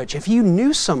stunningly rich. If you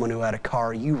knew someone who had a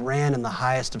car, you ran in the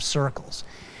highest of circles.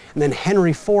 And then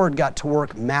Henry Ford got to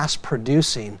work mass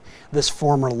producing this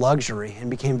former luxury and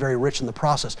became very rich in the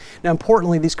process. Now,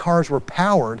 importantly, these cars were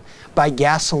powered by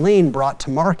gasoline brought to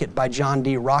market by John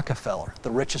D. Rockefeller,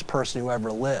 the richest person who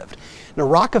ever lived. Now,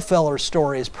 Rockefeller's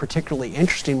story is particularly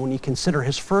interesting when you consider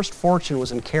his first fortune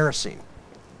was in kerosene.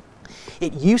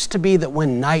 It used to be that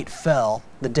when night fell,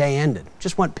 the day ended,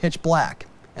 just went pitch black.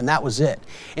 And that was it.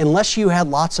 Unless you had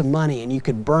lots of money and you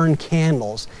could burn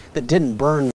candles that didn't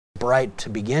burn bright to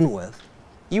begin with,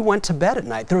 you went to bed at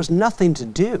night. There was nothing to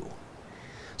do.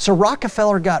 So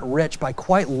Rockefeller got rich by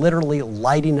quite literally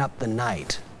lighting up the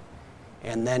night,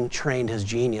 and then trained his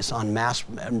genius on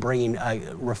bringing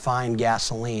refined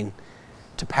gasoline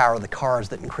to power the cars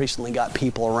that increasingly got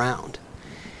people around.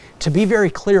 To be very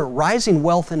clear, rising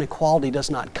wealth inequality does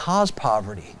not cause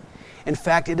poverty. In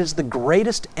fact, it is the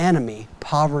greatest enemy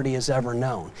poverty has ever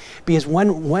known. Because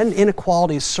when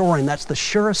inequality is soaring, that's the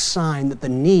surest sign that the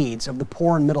needs of the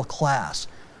poor and middle class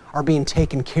are being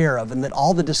taken care of, and that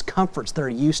all the discomforts they're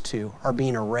used to are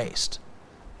being erased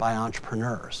by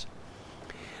entrepreneurs.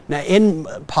 Now, in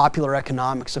popular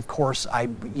economics, of course, I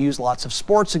use lots of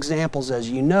sports examples. As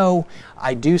you know,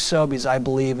 I do so because I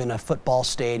believe in a football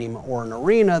stadium or an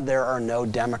arena, there are no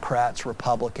Democrats,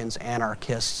 Republicans,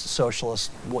 anarchists, socialists,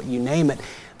 what you name it.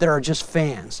 There are just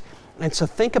fans. And so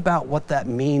think about what that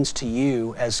means to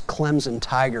you as Clemson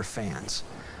Tiger fans.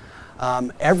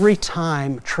 Every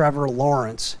time Trevor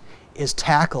Lawrence is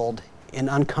tackled in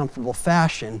uncomfortable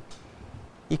fashion,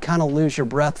 you kind of lose your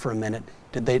breath for a minute,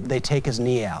 Did they take his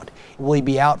knee out? Will he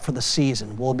be out for the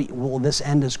season? Will this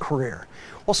end his career?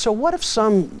 Well, so what if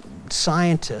some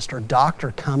scientist or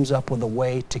doctor comes up with a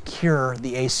way to cure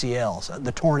the ACLs,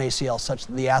 the torn ACL, such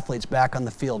that the athlete's back on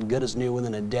the field good as new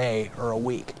within a day or a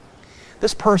week?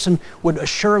 This person would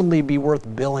assuredly be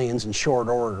worth billions in short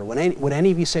order. Would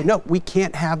any of you say, no, we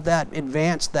can't have that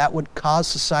advance, that would cause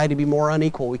society to be more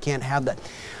unequal, we can't have that?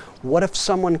 What if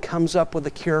someone comes up with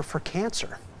a cure for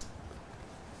cancer?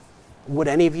 Would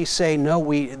any of you say,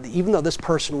 no, even though this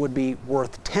person would be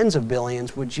worth tens of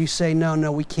billions, would you say,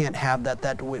 no, we can't have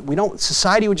that, we don't,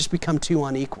 society would just become too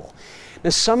unequal? Now,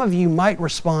 some of you might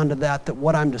respond to that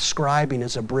what I'm describing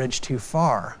is a bridge too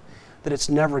far, that it's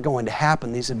never going to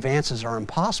happen, these advances are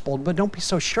impossible, but don't be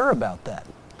so sure about that.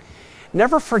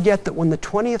 Never forget that when the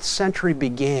 20th century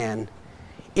began,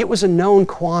 it was a known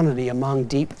quantity among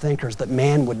deep thinkers that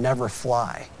man would never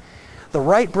fly. The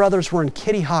Wright brothers were in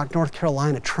Kitty Hawk, North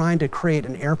Carolina, trying to create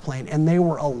an airplane, and they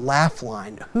were a laugh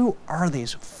line. Who are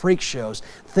these freak shows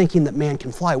thinking that man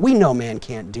can fly? We know man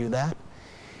can't do that.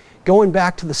 Going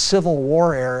back to the Civil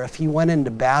War era, if you went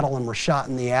into battle and were shot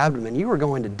in the abdomen, you were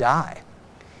going to die.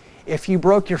 If you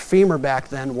broke your femur back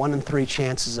then, 1 in 3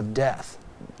 chances of death.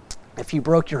 If you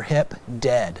broke your hip,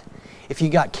 dead. If you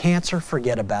got cancer,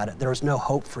 forget about it. There was no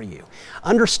hope for you.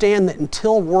 Understand that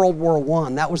until World War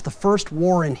I, that was the first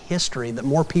war in history that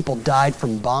more people died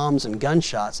from bombs and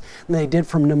gunshots than they did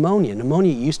from pneumonia.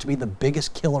 Pneumonia used to be the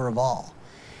biggest killer of all.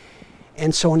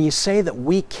 And so when you say that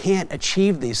we can't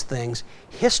achieve these things,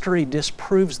 history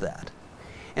disproves that.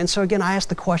 And so again, I ask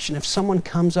the question, if someone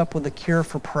comes up with a cure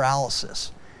for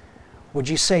paralysis, would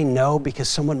you say no because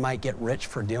someone might get rich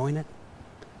for doing it?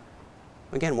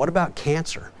 Again, what about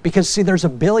cancer? Because see, there's a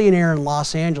billionaire in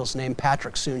Los Angeles named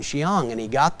Patrick Soon-Shiong, and he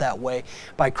got that way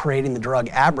by creating the drug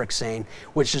Abraxane,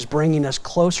 which is bringing us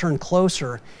closer and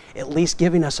closer, at least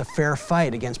giving us a fair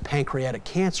fight against pancreatic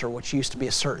cancer, which used to be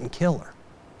a certain killer.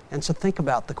 And so think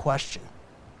about the question.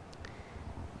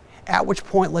 At which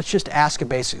point, let's just ask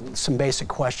some basic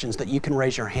questions that you can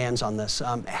raise your hands on this.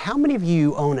 How many of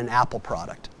you own an Apple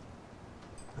product?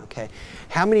 Okay.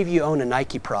 How many of you own a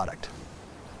Nike product?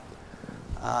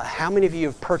 How many of you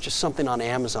have purchased something on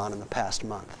Amazon in the past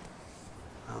month?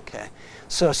 Okay.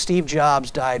 So Steve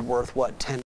Jobs died worth what,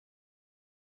 10?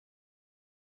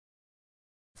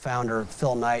 Founder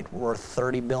Phil Knight worth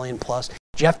 30 billion plus.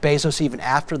 Jeff Bezos, even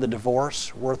after the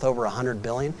divorce, worth over 100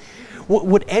 billion.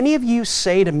 Would any of you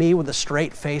say to me with a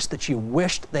straight face that you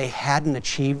wished they hadn't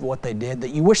achieved what they did,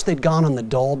 that you wish they'd gone on the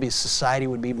dole because society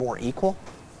would be more equal?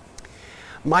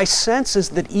 My sense is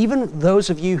that even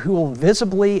those of you who will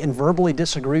visibly and verbally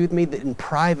disagree with me, that in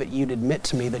private you'd admit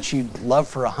to me that you'd love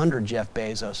for 100 Jeff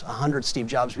Bezos, 100 Steve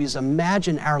Jobs, because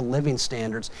imagine our living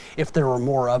standards if there were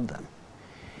more of them.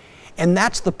 And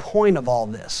that's the point of all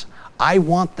this. I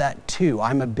want that too.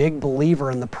 I'm a big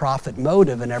believer in the profit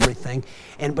motive and everything,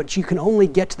 but you can only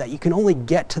get to that. You can only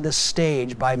get to this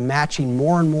stage by matching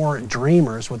more and more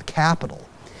dreamers with capital.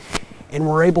 And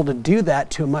we're able to do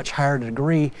that to a much higher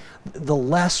degree the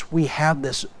less we have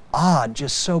this odd,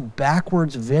 just so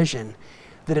backwards vision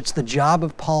that it's the job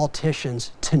of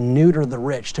politicians to neuter the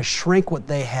rich, to shrink what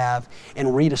they have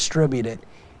and redistribute it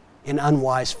in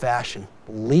unwise fashion.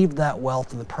 Leave that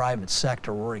wealth in the private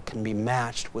sector where it can be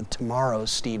matched with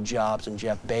tomorrow's Steve Jobs and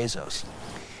Jeff Bezos.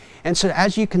 And so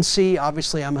as you can see,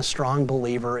 obviously I'm a strong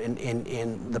believer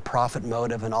in the profit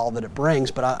motive and all that it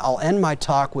brings, but I'll end my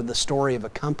talk with the story of a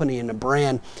company and a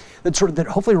brand that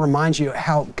hopefully reminds you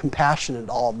how compassionate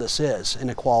all of this is,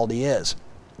 inequality is.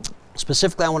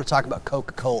 Specifically, I want to talk about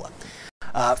Coca-Cola.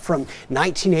 From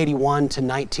 1981 to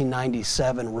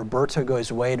 1997, Roberto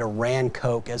Goizueta ran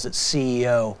Coke as its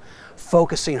CEO,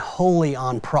 focusing wholly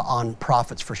on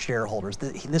profits for shareholders.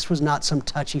 This was not some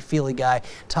touchy-feely guy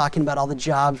talking about all the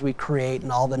jobs we create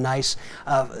and all the nice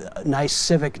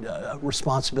civic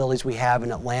responsibilities we have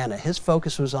in Atlanta. His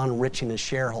focus was on enriching his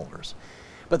shareholders.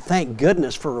 But thank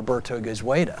goodness for Roberto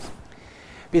Goizueta,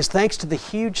 because thanks to the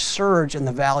huge surge in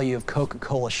the value of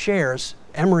Coca-Cola shares,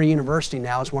 Emory University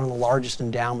now is one of the largest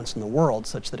endowments in the world,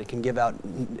 such that it can give out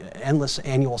endless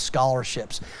annual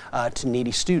scholarships to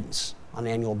needy students on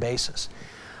an annual basis.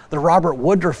 The Robert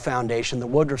Woodruff Foundation, the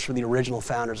Woodruffs were the original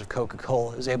founders of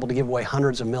Coca-Cola, is able to give away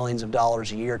hundreds of millions of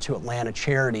dollars a year to Atlanta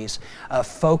charities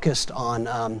focused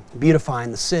on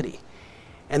beautifying the city.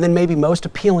 And then maybe most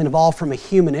appealing of all from a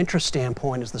human interest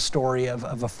standpoint is the story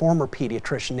of a former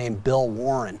pediatrician named Bill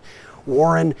Warren.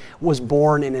 Warren was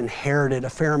born and inherited a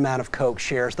fair amount of Coke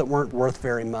shares that weren't worth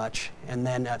very much. And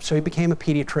then, so he became a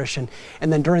pediatrician.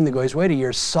 And then during the Goizueta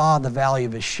years, saw the value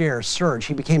of his shares surge.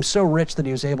 He became so rich that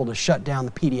he was able to shut down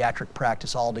the pediatric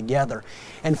practice altogether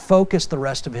and focus the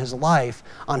rest of his life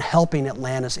on helping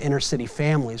Atlanta's inner city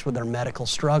families with their medical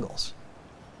struggles.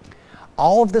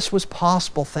 All of this was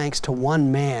possible thanks to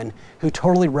one man who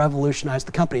totally revolutionized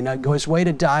the company. Now,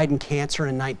 Goizueta died in cancer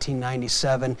in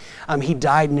 1997. He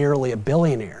died nearly a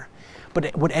billionaire.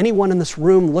 But would anyone in this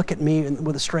room look at me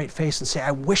with a straight face and say,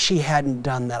 I wish he hadn't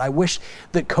done that. I wish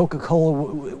that Coca-Cola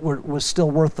was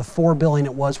still worth the $4 billion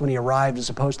it was when he arrived as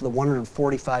opposed to the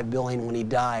 $145 billion when he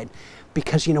died,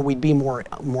 because, you know, we'd be more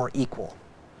equal.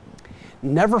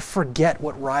 Never forget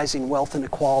what rising wealth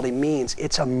inequality means.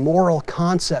 It's a moral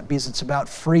concept because it's about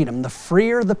freedom. The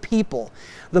freer the people,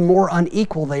 the more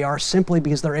unequal they are, simply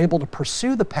because they're able to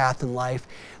pursue the path in life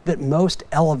that most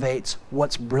elevates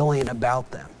what's brilliant about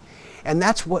them. And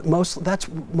that's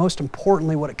most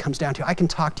importantly what it comes down to. I can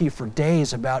talk to you for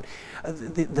days about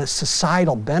the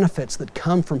societal benefits that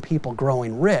come from people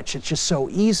growing rich. It's just so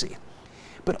easy.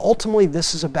 But ultimately,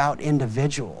 this is about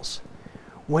individuals.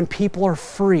 When people are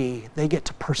free, they get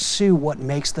to pursue what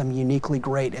makes them uniquely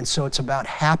great, and so it's about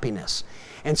happiness.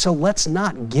 And so let's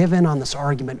not give in on this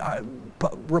argument.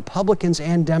 Republicans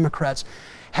and Democrats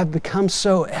have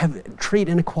treat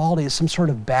inequality as some sort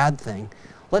of bad thing.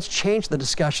 Let's change the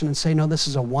discussion and say, no, this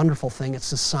is a wonderful thing.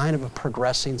 It's a sign of a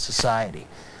progressing society.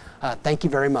 Thank you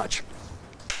very much.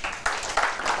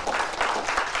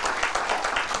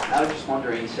 I was just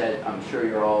wondering, you said, I'm sure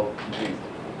you're all confused.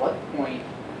 At what point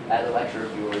at a lecture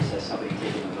of yours has somebody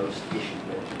taken the most issue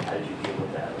with? How did you deal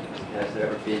with that? Has there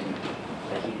ever been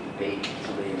a heated debate,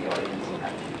 somebody in the audience, and how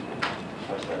did you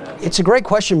parse that out? It's a great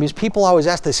question because people always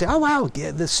ask, they say, oh wow,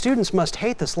 the students must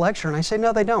hate this lecture. And I say,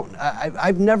 no, they don't.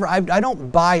 I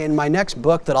don't buy, in my next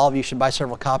book that all of you should buy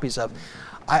several copies of,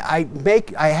 I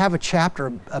have a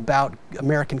chapter about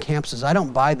American campuses. I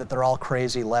don't buy that they're all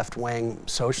crazy left-wing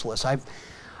socialists.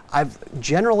 I've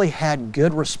generally had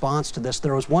good response to this.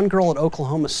 There was one girl at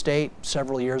Oklahoma State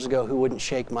several years ago who wouldn't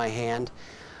shake my hand.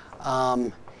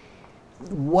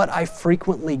 What I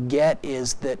frequently get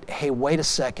is that, hey, wait a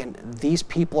second, these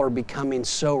people are becoming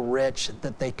so rich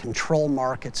that they control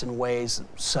markets in ways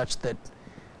such that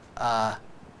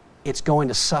it's going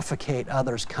to suffocate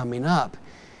others coming up.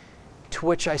 To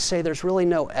which I say there's really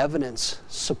no evidence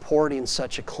supporting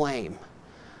such a claim.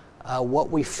 What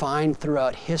we find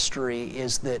throughout history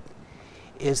is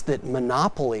that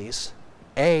monopolies,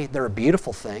 they're a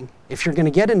beautiful thing. If you're going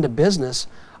to get into business,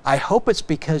 I hope it's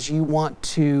because you want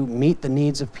to meet the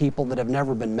needs of people that have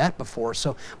never been met before.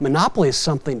 So monopoly is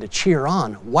something to cheer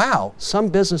on. Wow, some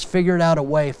business figured out a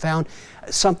way, found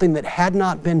something that had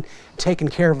not been taken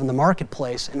care of in the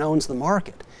marketplace and owns the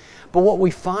market. But what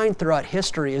we find throughout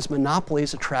history is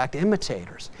monopolies attract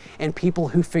imitators and people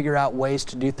who figure out ways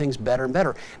to do things better and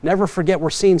better. Never forget, we're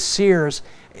seeing Sears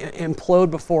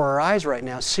implode before our eyes right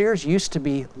now. Sears used to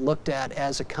be looked at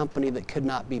as a company that could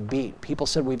not be beat. People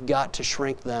said we've got to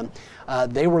shrink them.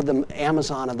 They were the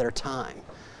Amazon of their time.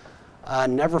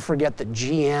 Never forget that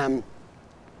GM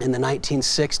in the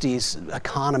 1960s,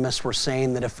 economists were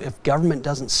saying that if government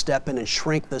doesn't step in and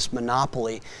shrink this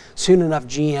monopoly, soon enough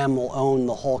GM will own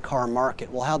the whole car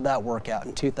market. Well, how'd that work out?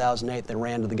 In 2008, they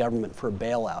ran to the government for a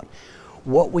bailout.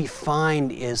 What we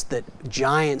find is that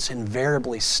giants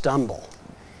invariably stumble.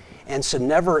 And so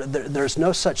there's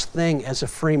no such thing as a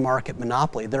free market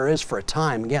monopoly. There is for a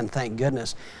time, again, thank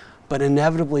goodness. But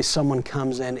inevitably someone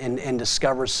comes in and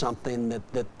discovers something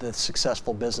that the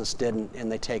successful business didn't,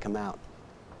 and they take them out.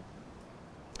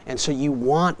 And so you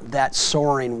want that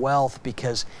soaring wealth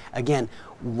because, again,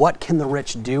 what can the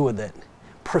rich do with it?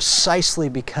 Precisely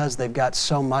because they've got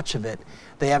so much of it,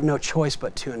 they have no choice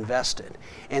but to invest it.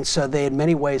 And so they in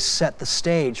many ways set the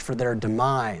stage for their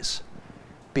demise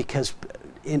because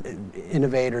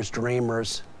innovators,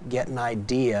 dreamers get an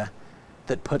idea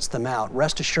that puts them out.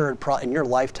 Rest assured, in your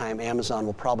lifetime, Amazon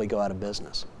will probably go out of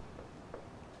business.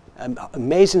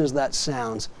 Amazing as that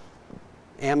sounds,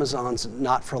 Amazon's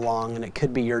not for long, and it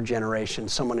could be your generation,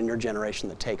 someone in your generation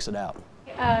that takes it out.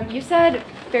 You said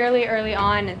fairly early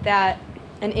on that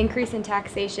an increase in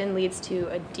taxation leads to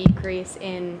a decrease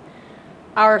in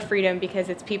our freedom because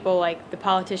it's people like the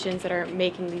politicians that are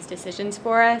making these decisions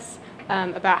for us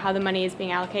about how the money is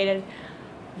being allocated,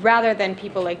 rather than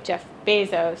people like Jeff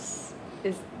Bezos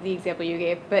is the example you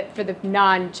gave. But for the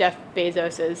non-Jeff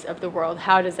Bezoses of the world,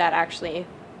 how does that actually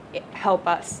help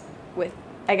us with,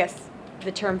 I guess,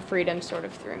 the term freedom sort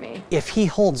of threw me. If he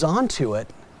holds on to it,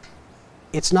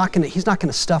 he's not going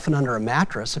to stuff it under a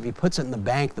mattress. If he puts it in the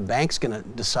bank's going to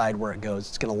decide where it goes.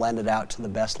 It's going to lend it out to the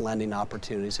best lending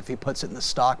opportunities. If he puts it in the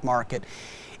stock market,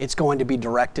 it's going to be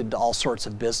directed to all sorts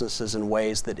of businesses in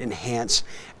ways that enhance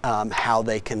how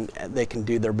they can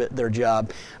do their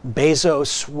job.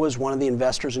 Bezos was one of the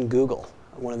investors in Google,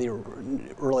 one of the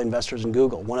early investors in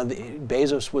Google.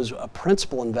 Bezos was a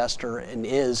principal investor and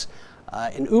is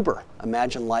in Uber.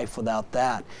 Imagine life without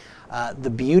that. The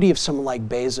beauty of someone like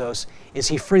Bezos is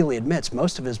he freely admits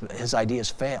most of his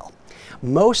ideas fail.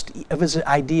 Most of his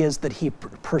ideas that he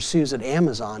pursues at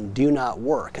Amazon do not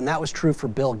work, and that was true for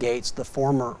Bill Gates, the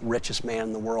former richest man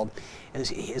in the world. As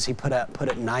he put it,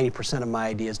 90% of my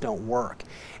ideas don't work.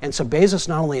 And so Bezos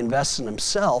not only invests in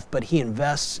himself, but he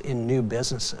invests in new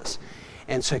businesses.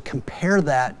 And so compare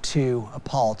that to a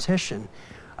politician.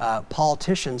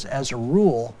 Politicians, as a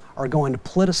rule, are going to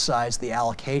politicize the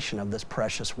allocation of this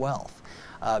precious wealth.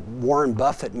 Warren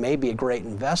Buffett may be a great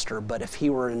investor, but if he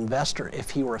were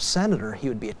a senator, he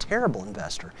would be a terrible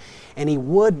investor. And he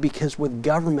would, because with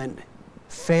government,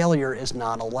 failure is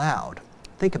not allowed.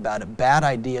 Think about it, bad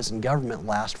ideas in government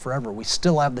last forever. We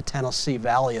still have the Tennessee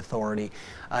Valley Authority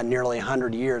nearly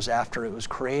 100 years after it was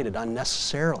created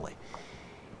unnecessarily.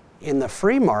 In the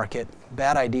free market,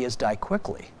 bad ideas die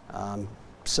quickly.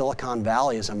 Silicon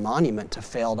Valley is a monument to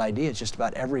failed ideas. Just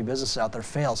about every business out there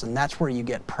fails, and that's where you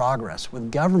get progress.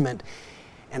 With government,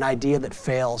 an idea that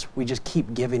fails, we just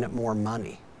keep giving it more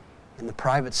money. In the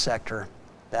private sector,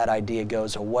 that idea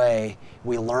goes away,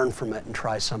 we learn from it and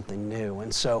try something new.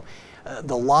 And so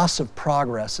the loss of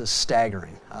progress is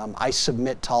staggering. I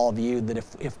submit to all of you that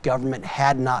if government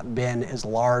had not been as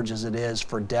large as it is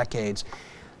for decades,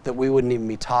 that we wouldn't even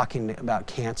be talking about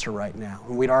cancer right now.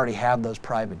 And we'd already have those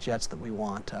private jets that we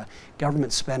want.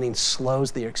 Government spending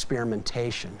slows the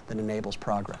experimentation that enables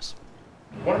progress.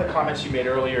 One of the comments you made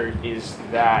earlier is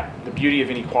that the beauty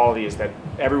of inequality is that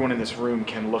everyone in this room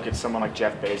can look at someone like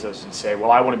Jeff Bezos and say,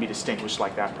 well, I want to be distinguished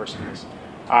like that person is.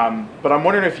 But I'm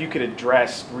wondering if you could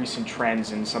address recent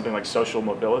trends in something like social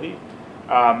mobility.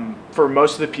 For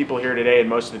most of the people here today and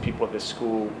most of the people at this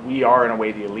school, we are in a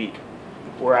way the elite.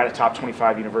 We're at a top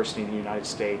 25 university in the United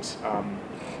States.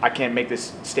 I can't make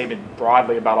this statement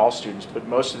broadly about all students, but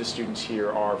most of the students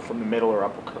here are from the middle or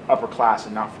upper class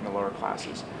and not from the lower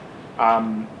classes.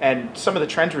 And some of the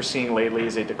trends we're seeing lately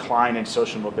is a decline in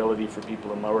social mobility for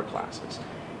people in lower classes.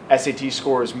 SAT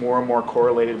score is more and more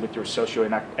correlated with your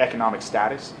socioeconomic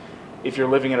status. If you're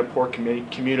living in a poor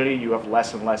community, you have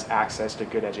less and less access to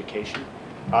good education.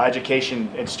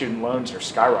 Education and student loans are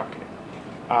skyrocketing.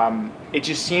 It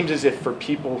just seems as if for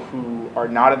people who are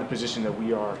not in the position that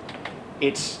we are,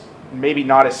 it's maybe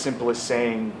not as simple as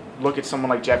saying, look at someone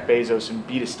like Jeff Bezos and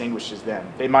be distinguished as them.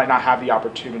 They might not have the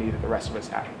opportunity that the rest of us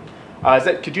have.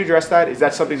 Could you address that? Is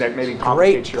that something that maybe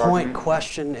complicates your argument? Great point,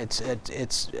 question.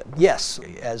 It's yes,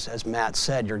 as Matt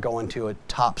said, you're going to a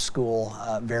top school,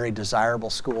 very desirable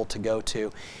school to go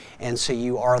to, and so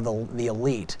you are the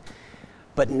elite.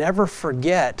 But never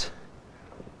forget,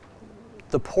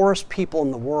 the poorest people in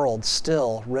the world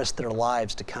still risk their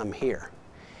lives to come here.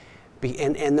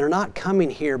 And they're not coming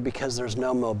here because there's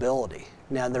no mobility.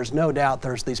 Now, there's no doubt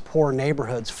there's these poor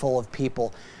neighborhoods full of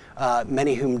people,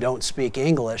 many whom don't speak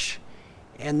English,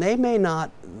 and they may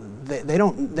not,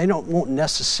 won't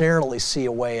necessarily see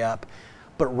a way up,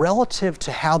 but relative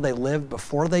to how they lived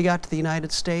before they got to the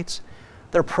United States,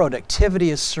 their productivity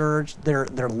has surged, their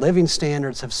living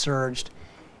standards have surged,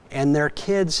 and their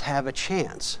kids have a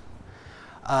chance.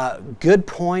 Good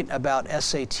point about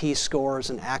SAT scores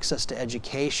and access to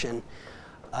education.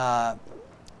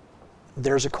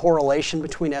 There's a correlation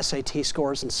between SAT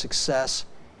scores and success.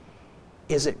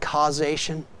 Is it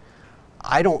causation?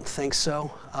 I don't think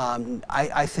so.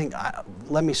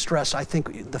 Let me stress, I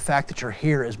think the fact that you're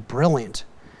here is brilliant,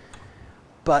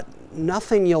 but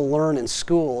nothing you'll learn in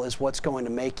school is what's going to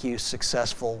make you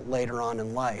successful later on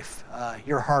in life.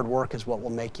 Your hard work is what will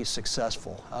make you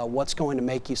successful. What's going to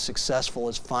make you successful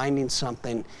is finding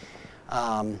something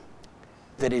that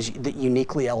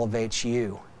uniquely elevates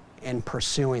you and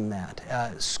pursuing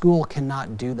that. School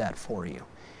cannot do that for you.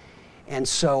 And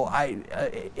so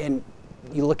and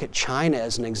you look at China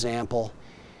as an example.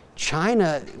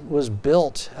 China was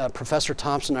built, Professor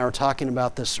Thompson and I were talking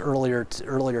about this earlier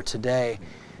today.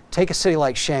 Take a city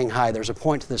like Shanghai. There's a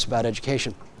point to this about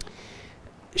education.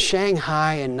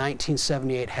 Shanghai in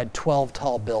 1978 had 12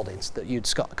 tall buildings that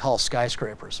you'd call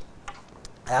skyscrapers.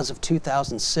 As of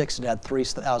 2006, it had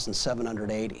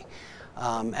 3,780.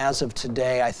 As of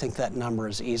today, I think that number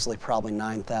is easily probably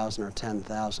 9,000 or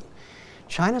 10,000.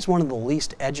 China's one of the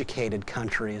least educated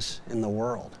countries in the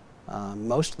world.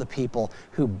 Most of the people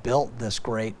who built this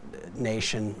great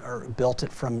nation, or built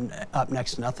it from up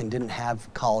next to nothing, didn't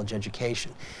have college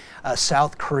education.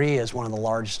 South Korea is one of the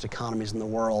largest economies in the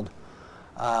world.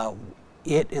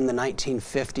 It, in the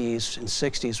 1950s and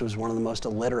 60s, was one of the most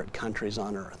illiterate countries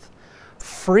on earth.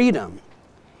 Freedom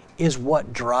is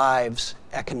what drives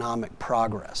economic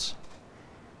progress.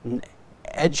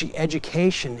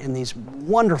 Education in these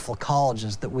wonderful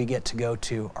colleges that we get to go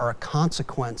to are a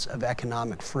consequence of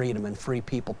economic freedom and free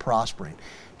people prospering.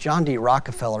 John D.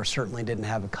 Rockefeller certainly didn't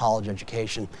have a college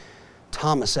education.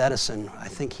 Thomas Edison, I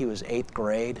think he was 8th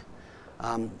grade.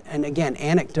 And again,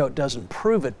 anecdote doesn't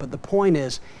prove it, but the point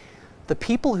is, the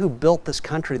people who built this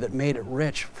country that made it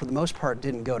rich, for the most part,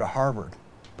 didn't go to Harvard,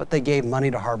 but they gave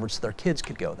money to Harvard so their kids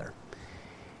could go there.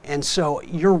 And so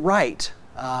you're right.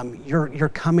 You're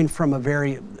coming from a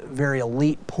very, very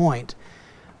elite point,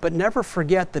 but never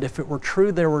forget that if it were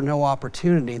true there were no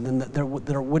opportunity, then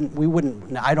we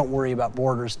wouldn't. Now, I don't worry about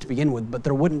borders to begin with, but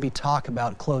there wouldn't be talk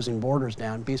about closing borders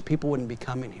down because people wouldn't be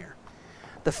coming here.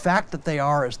 The fact that they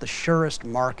are is the surest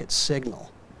market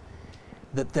signal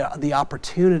that the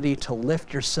opportunity to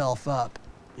lift yourself up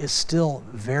is still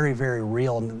very, very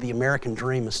real, and the American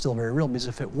dream is still very real, because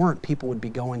if it weren't, people would be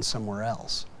going somewhere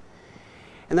else.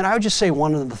 And then I would just say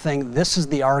one other thing. This is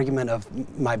the argument of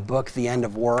my book, The End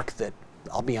of Work, that,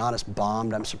 I'll be honest,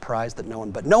 bombed. I'm surprised that no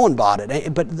one bought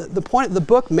it. But the point, the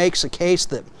book makes a case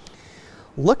that,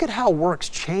 look at how work's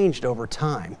changed over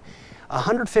time.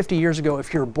 150 years ago,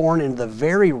 if you were born into the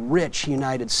very rich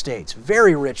United States,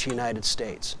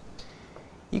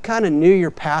 you kind of knew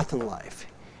your path in life.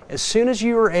 As soon as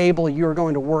you were able, you were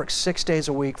going to work 6 days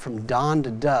a week from dawn to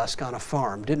dusk on a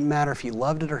farm. Didn't matter if you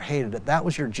loved it or hated it. That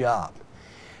was your job.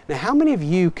 Now, how many of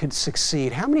you could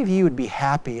succeed? How many of you would be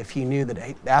happy if you knew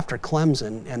that after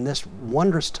Clemson and this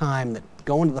wondrous time that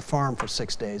going to the farm for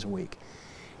 6 days a week,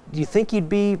 do you think you'd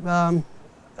be a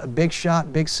big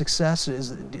shot, big success?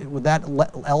 Would that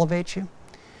elevate you?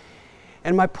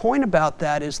 And my point about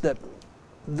that is that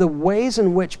the ways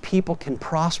in which people can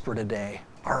prosper today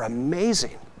are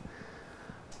amazing.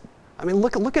 I mean,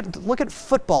 look at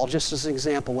football just as an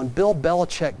example. When Bill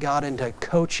Belichick got into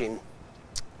coaching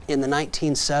in the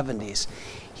 1970s,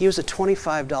 he was a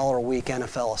 $25 a week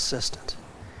NFL assistant.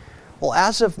 Well,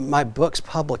 as of my book's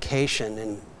publication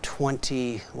in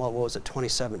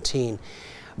 2017,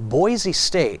 Boise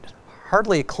State,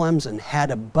 hardly a Clemson, had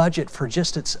a budget for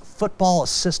just its football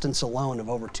assistants alone of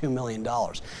over $2 million.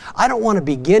 I don't want to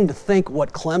begin to think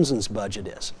what Clemson's budget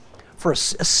is for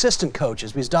assistant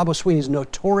coaches, because Dabo Swinney's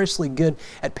notoriously good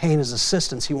at paying his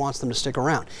assistants. He wants them to stick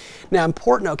around. Now,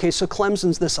 important, okay, so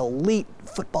Clemson's this elite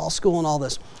football school and all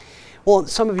this. Well,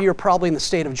 some of you are probably in the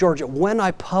state of Georgia.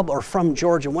 From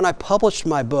Georgia, when I published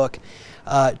my book,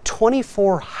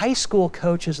 24 high school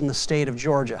coaches in the state of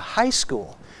Georgia, high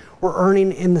school, were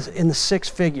earning in the 6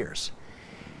 figures.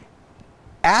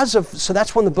 So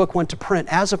that's when the book went to print.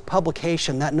 As of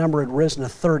publication, that number had risen to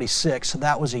 36, so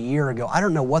that was a year ago. I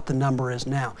don't know what the number is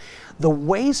now. The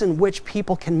ways in which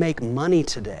people can make money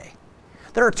today.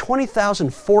 There are 20,000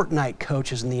 Fortnite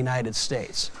coaches in the United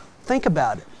States. Think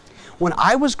about it. When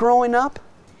I was growing up,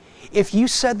 if you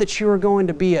said that you were going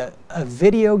to be a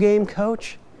video game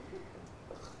coach,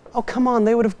 oh, come on,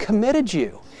 they would have committed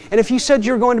you. And if you said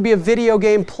you were going to be a video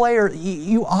game player,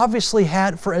 you obviously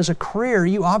had, as a career,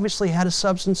 you obviously had a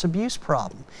substance abuse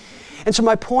problem. And so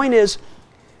my point is,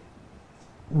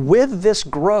 with this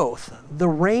growth, the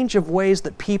range of ways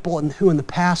that people who in the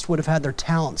past would have had their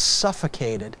talents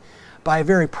suffocated by a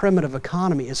very primitive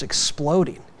economy is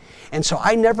exploding. And so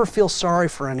I never feel sorry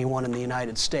for anyone in the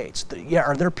United States. Yeah,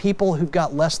 are there people who've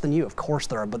got less than you? Of course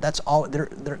there are, but it's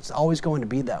always going to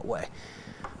be that way.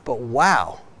 But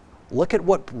wow.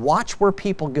 Watch where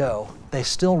people go. They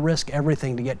still risk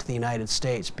everything to get to the United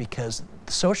States, because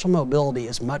social mobility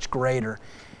is much greater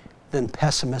than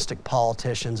pessimistic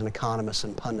politicians and economists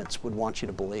and pundits would want you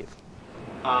to believe.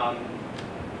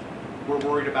 We're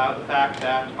worried about the fact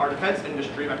that our defense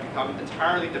industry might become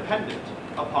entirely dependent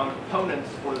upon components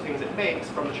for the things it makes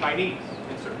from the Chinese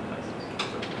in certain places.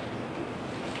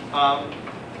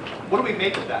 What do we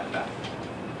make of that fact?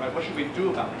 Right? What should we do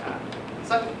about that?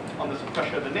 Second, on this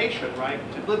question of the nation, right?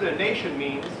 To live in a nation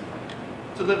means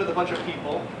to live with a bunch of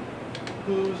people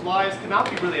whose lives cannot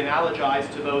be really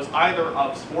analogized to those either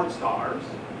of sports stars,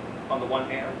 on the one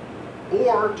hand,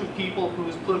 or to people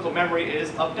whose political memory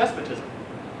is of despotism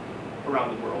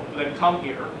around the world, who then come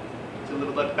here to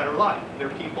live a better life. They're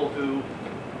people who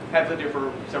have lived here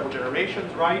for several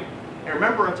generations, right? And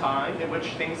remember a time in which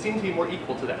things seemed to be more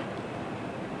equal to them.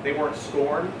 They weren't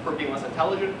scorned for being less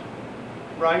intelligent,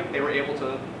 right? They were able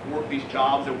to work these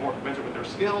jobs that were more commensurate with their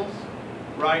skills,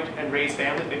 right? And raise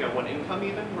families, maybe on one income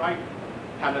even, right?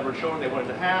 Have number of children they wanted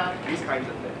to have, these kinds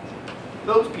of things.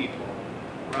 Those people,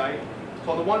 right?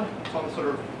 So on the sort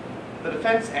of the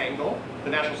defense angle, the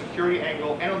national security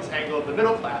angle, and on this angle of the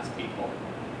middle class people,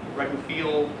 right, who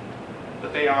feel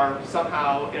that they are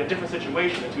somehow in a different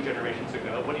situation than 2 generations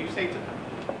ago, what do you say to them?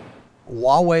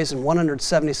 Huawei's in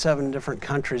 177 different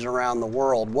countries around the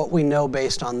world. What we know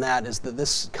based on that is that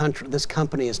this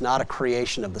company is not a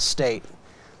creation of the state.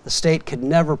 The state could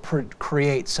never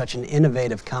create such an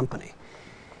innovative company.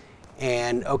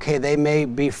 And okay, they may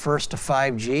be first to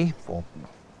 5G. Well,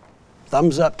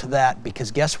 thumbs up to that,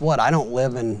 because guess what? I don't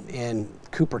live in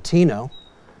Cupertino,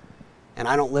 and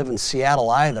I don't live in Seattle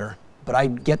either, but I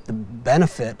get the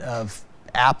benefit of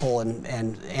Apple and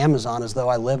Amazon as though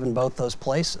I live in both those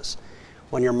places.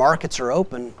 When your markets are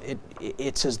open,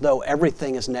 it's as though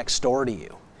everything is next door to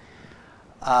you.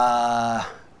 I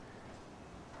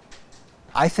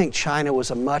think China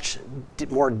was a much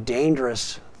more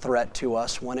dangerous threat to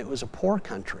us when it was a poor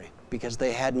country, because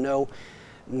they had no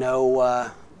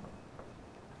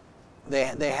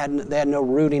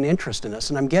rooting interest in us.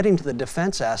 And I'm getting to the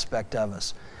defense aspect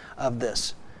of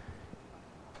this.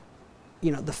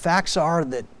 You know, the facts are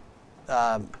that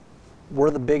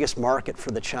we're the biggest market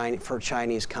for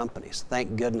Chinese companies.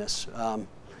 Thank goodness.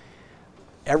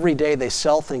 Every day they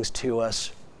sell things to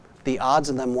us, the odds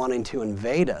of them wanting to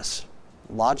invade us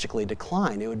logically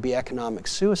decline. It would be economic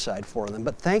suicide for them.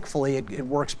 But thankfully, it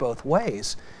works both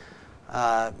ways.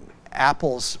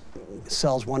 Apple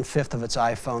sells 1/5 of its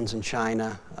iPhones in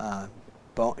China.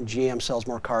 GM sells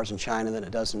more cars in China than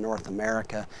it does in North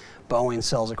America. Boeing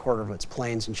sells 1/4 of its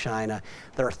planes in China.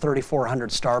 There are 3,400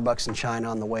 Starbucks in China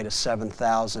on the way to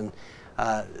 7,000.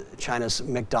 China's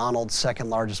McDonald's second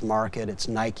largest market. It's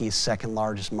Nike's second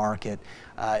largest market.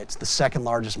 It's the second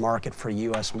largest market for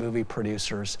U.S. movie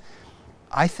producers.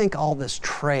 I think all this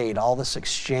trade, all this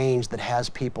exchange that has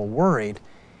people worried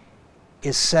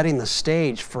is setting the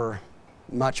stage for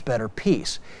much better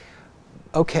peace.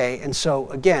 Okay, and so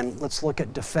again, let's look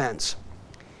at defense.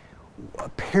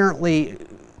 Apparently,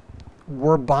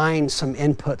 we're buying some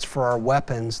inputs for our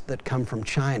weapons that come from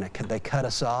China. Could they cut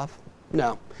us off?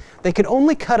 No. They could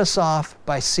only cut us off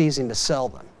by ceasing to sell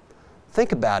them.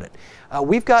 Think about it.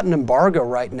 We've got an embargo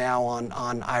right now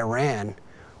on Iran.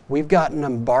 We've got an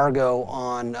embargo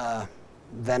on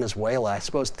Venezuela, I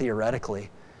suppose theoretically,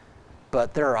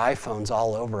 but there are iPhones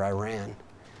all over Iran.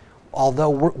 Although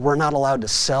we're not allowed to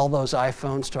sell those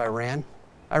iPhones to Iran,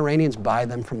 Iranians buy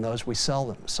them from those we sell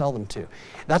them to.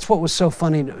 That's what was so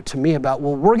funny to me about,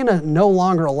 well, we're going to no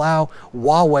longer allow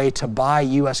Huawei to buy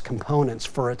U.S. components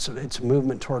for its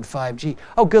movement toward 5G.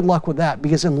 Oh, good luck with that,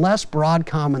 because unless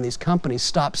Broadcom and these companies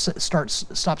stop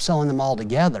selling them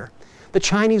altogether, the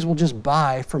Chinese will just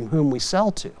buy from whom we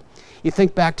sell to. You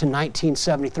think back to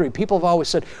 1973. People have always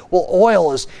said, well,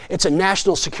 oil it's a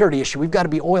national security issue. We've got to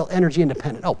be oil energy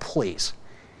independent. Oh, please.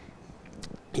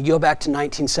 You go back to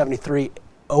 1973,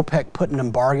 OPEC put an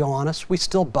embargo on us. We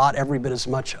still bought every bit as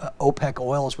much OPEC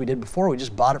oil as we did before. We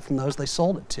just bought it from those they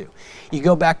sold it to. You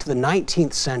go back to the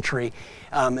 19th century,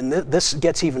 and this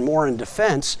gets even more in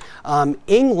defense.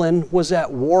 England was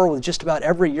at war with just about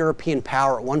every European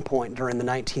power at one point during the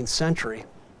 19th century.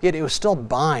 Yet it was still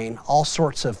buying all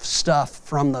sorts of stuff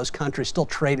from those countries, still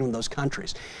trading with those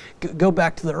countries. Go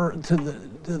back to the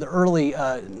early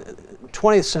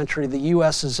 20th century. The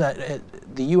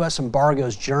U.S.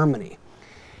 embargoes Germany,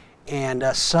 and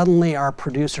suddenly our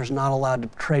producers not allowed to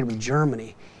trade with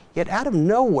Germany. Yet out of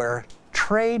nowhere,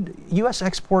 U.S.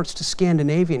 exports to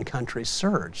Scandinavian countries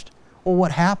surged. Well,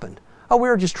 what happened? Oh, we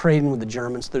were just trading with the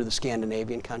Germans through the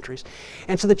Scandinavian countries.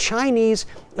 And so the Chinese,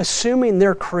 assuming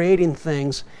they're creating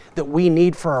things that we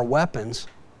need for our weapons,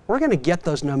 we're going to get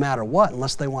those no matter what,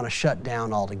 unless they want to shut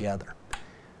down altogether.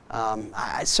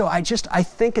 I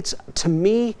think to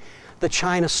me, the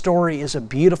China story is a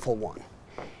beautiful one.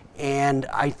 And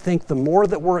I think the more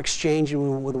that we're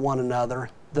exchanging with one another,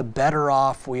 the better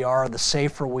off we are, the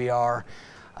safer we are.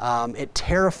 It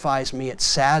terrifies me, it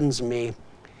saddens me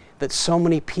that so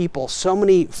many people, so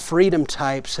many freedom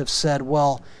types have said,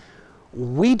 well,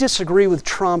 we disagree with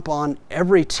Trump on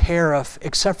every tariff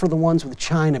except for the ones with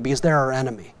China because they're our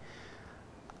enemy.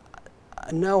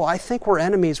 No, I think we're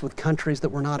enemies with countries that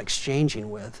we're not exchanging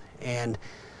with. And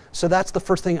so that's the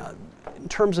first thing. In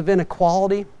terms of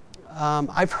inequality,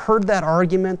 I've heard that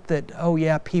argument that, oh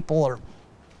yeah, people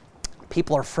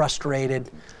are frustrated.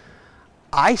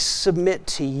 I submit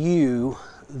to you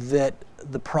that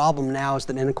the problem now is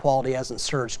that inequality hasn't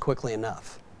surged quickly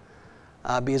enough.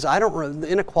 Because the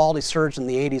inequality surged in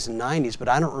the 80s and 90s, but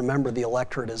I don't remember the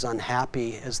electorate as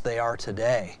unhappy as they are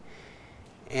today.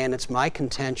 And it's my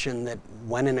contention that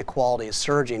when inequality is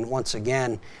surging, once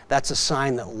again, that's a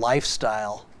sign that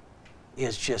lifestyle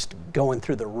is just going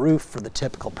through the roof for the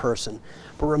typical person.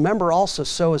 But remember also,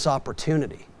 so is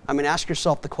opportunity. I mean, ask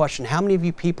yourself the question, how many of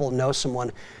you people know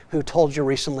someone who told you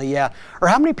recently, yeah, or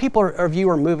how many people of you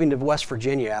are moving to West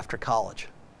Virginia after college?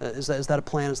 Is that a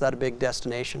plan? Is that a big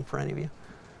destination for any of you?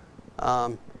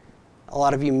 A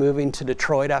lot of you moving to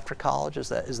Detroit after college,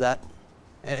 is a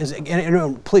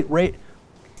complete rate?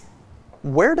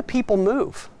 Where do people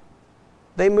move?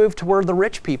 They move to where the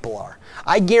rich people are.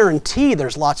 I guarantee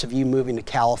there's lots of you moving to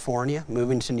California,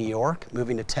 moving to New York,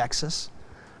 moving to Texas,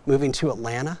 moving to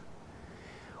Atlanta.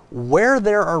 Where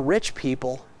there are rich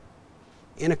people,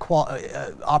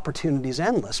 opportunity is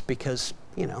endless because,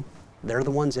 you know, they're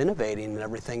the ones innovating and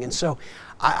everything. And so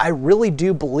I really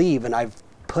do believe, and I've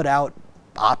put out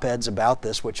op-eds about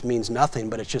this, which means nothing,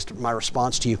 but it's just my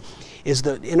response to you, is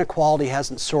that inequality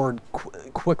hasn't soared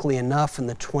quickly enough in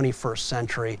the 21st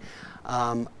century.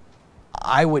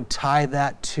 I would tie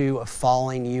that to a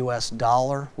falling US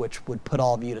dollar, which would put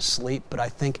all of you to sleep, but I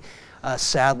think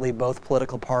sadly both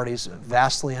political parties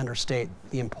vastly understate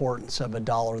the importance of a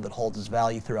dollar that holds its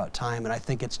value throughout time, and I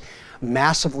think it's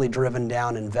massively driven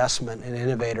down investment in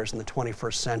innovators in the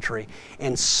 21st century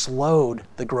and slowed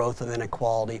the growth of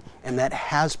inequality, and that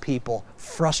has people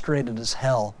frustrated as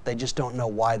hell. They just don't know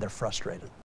why they're frustrated.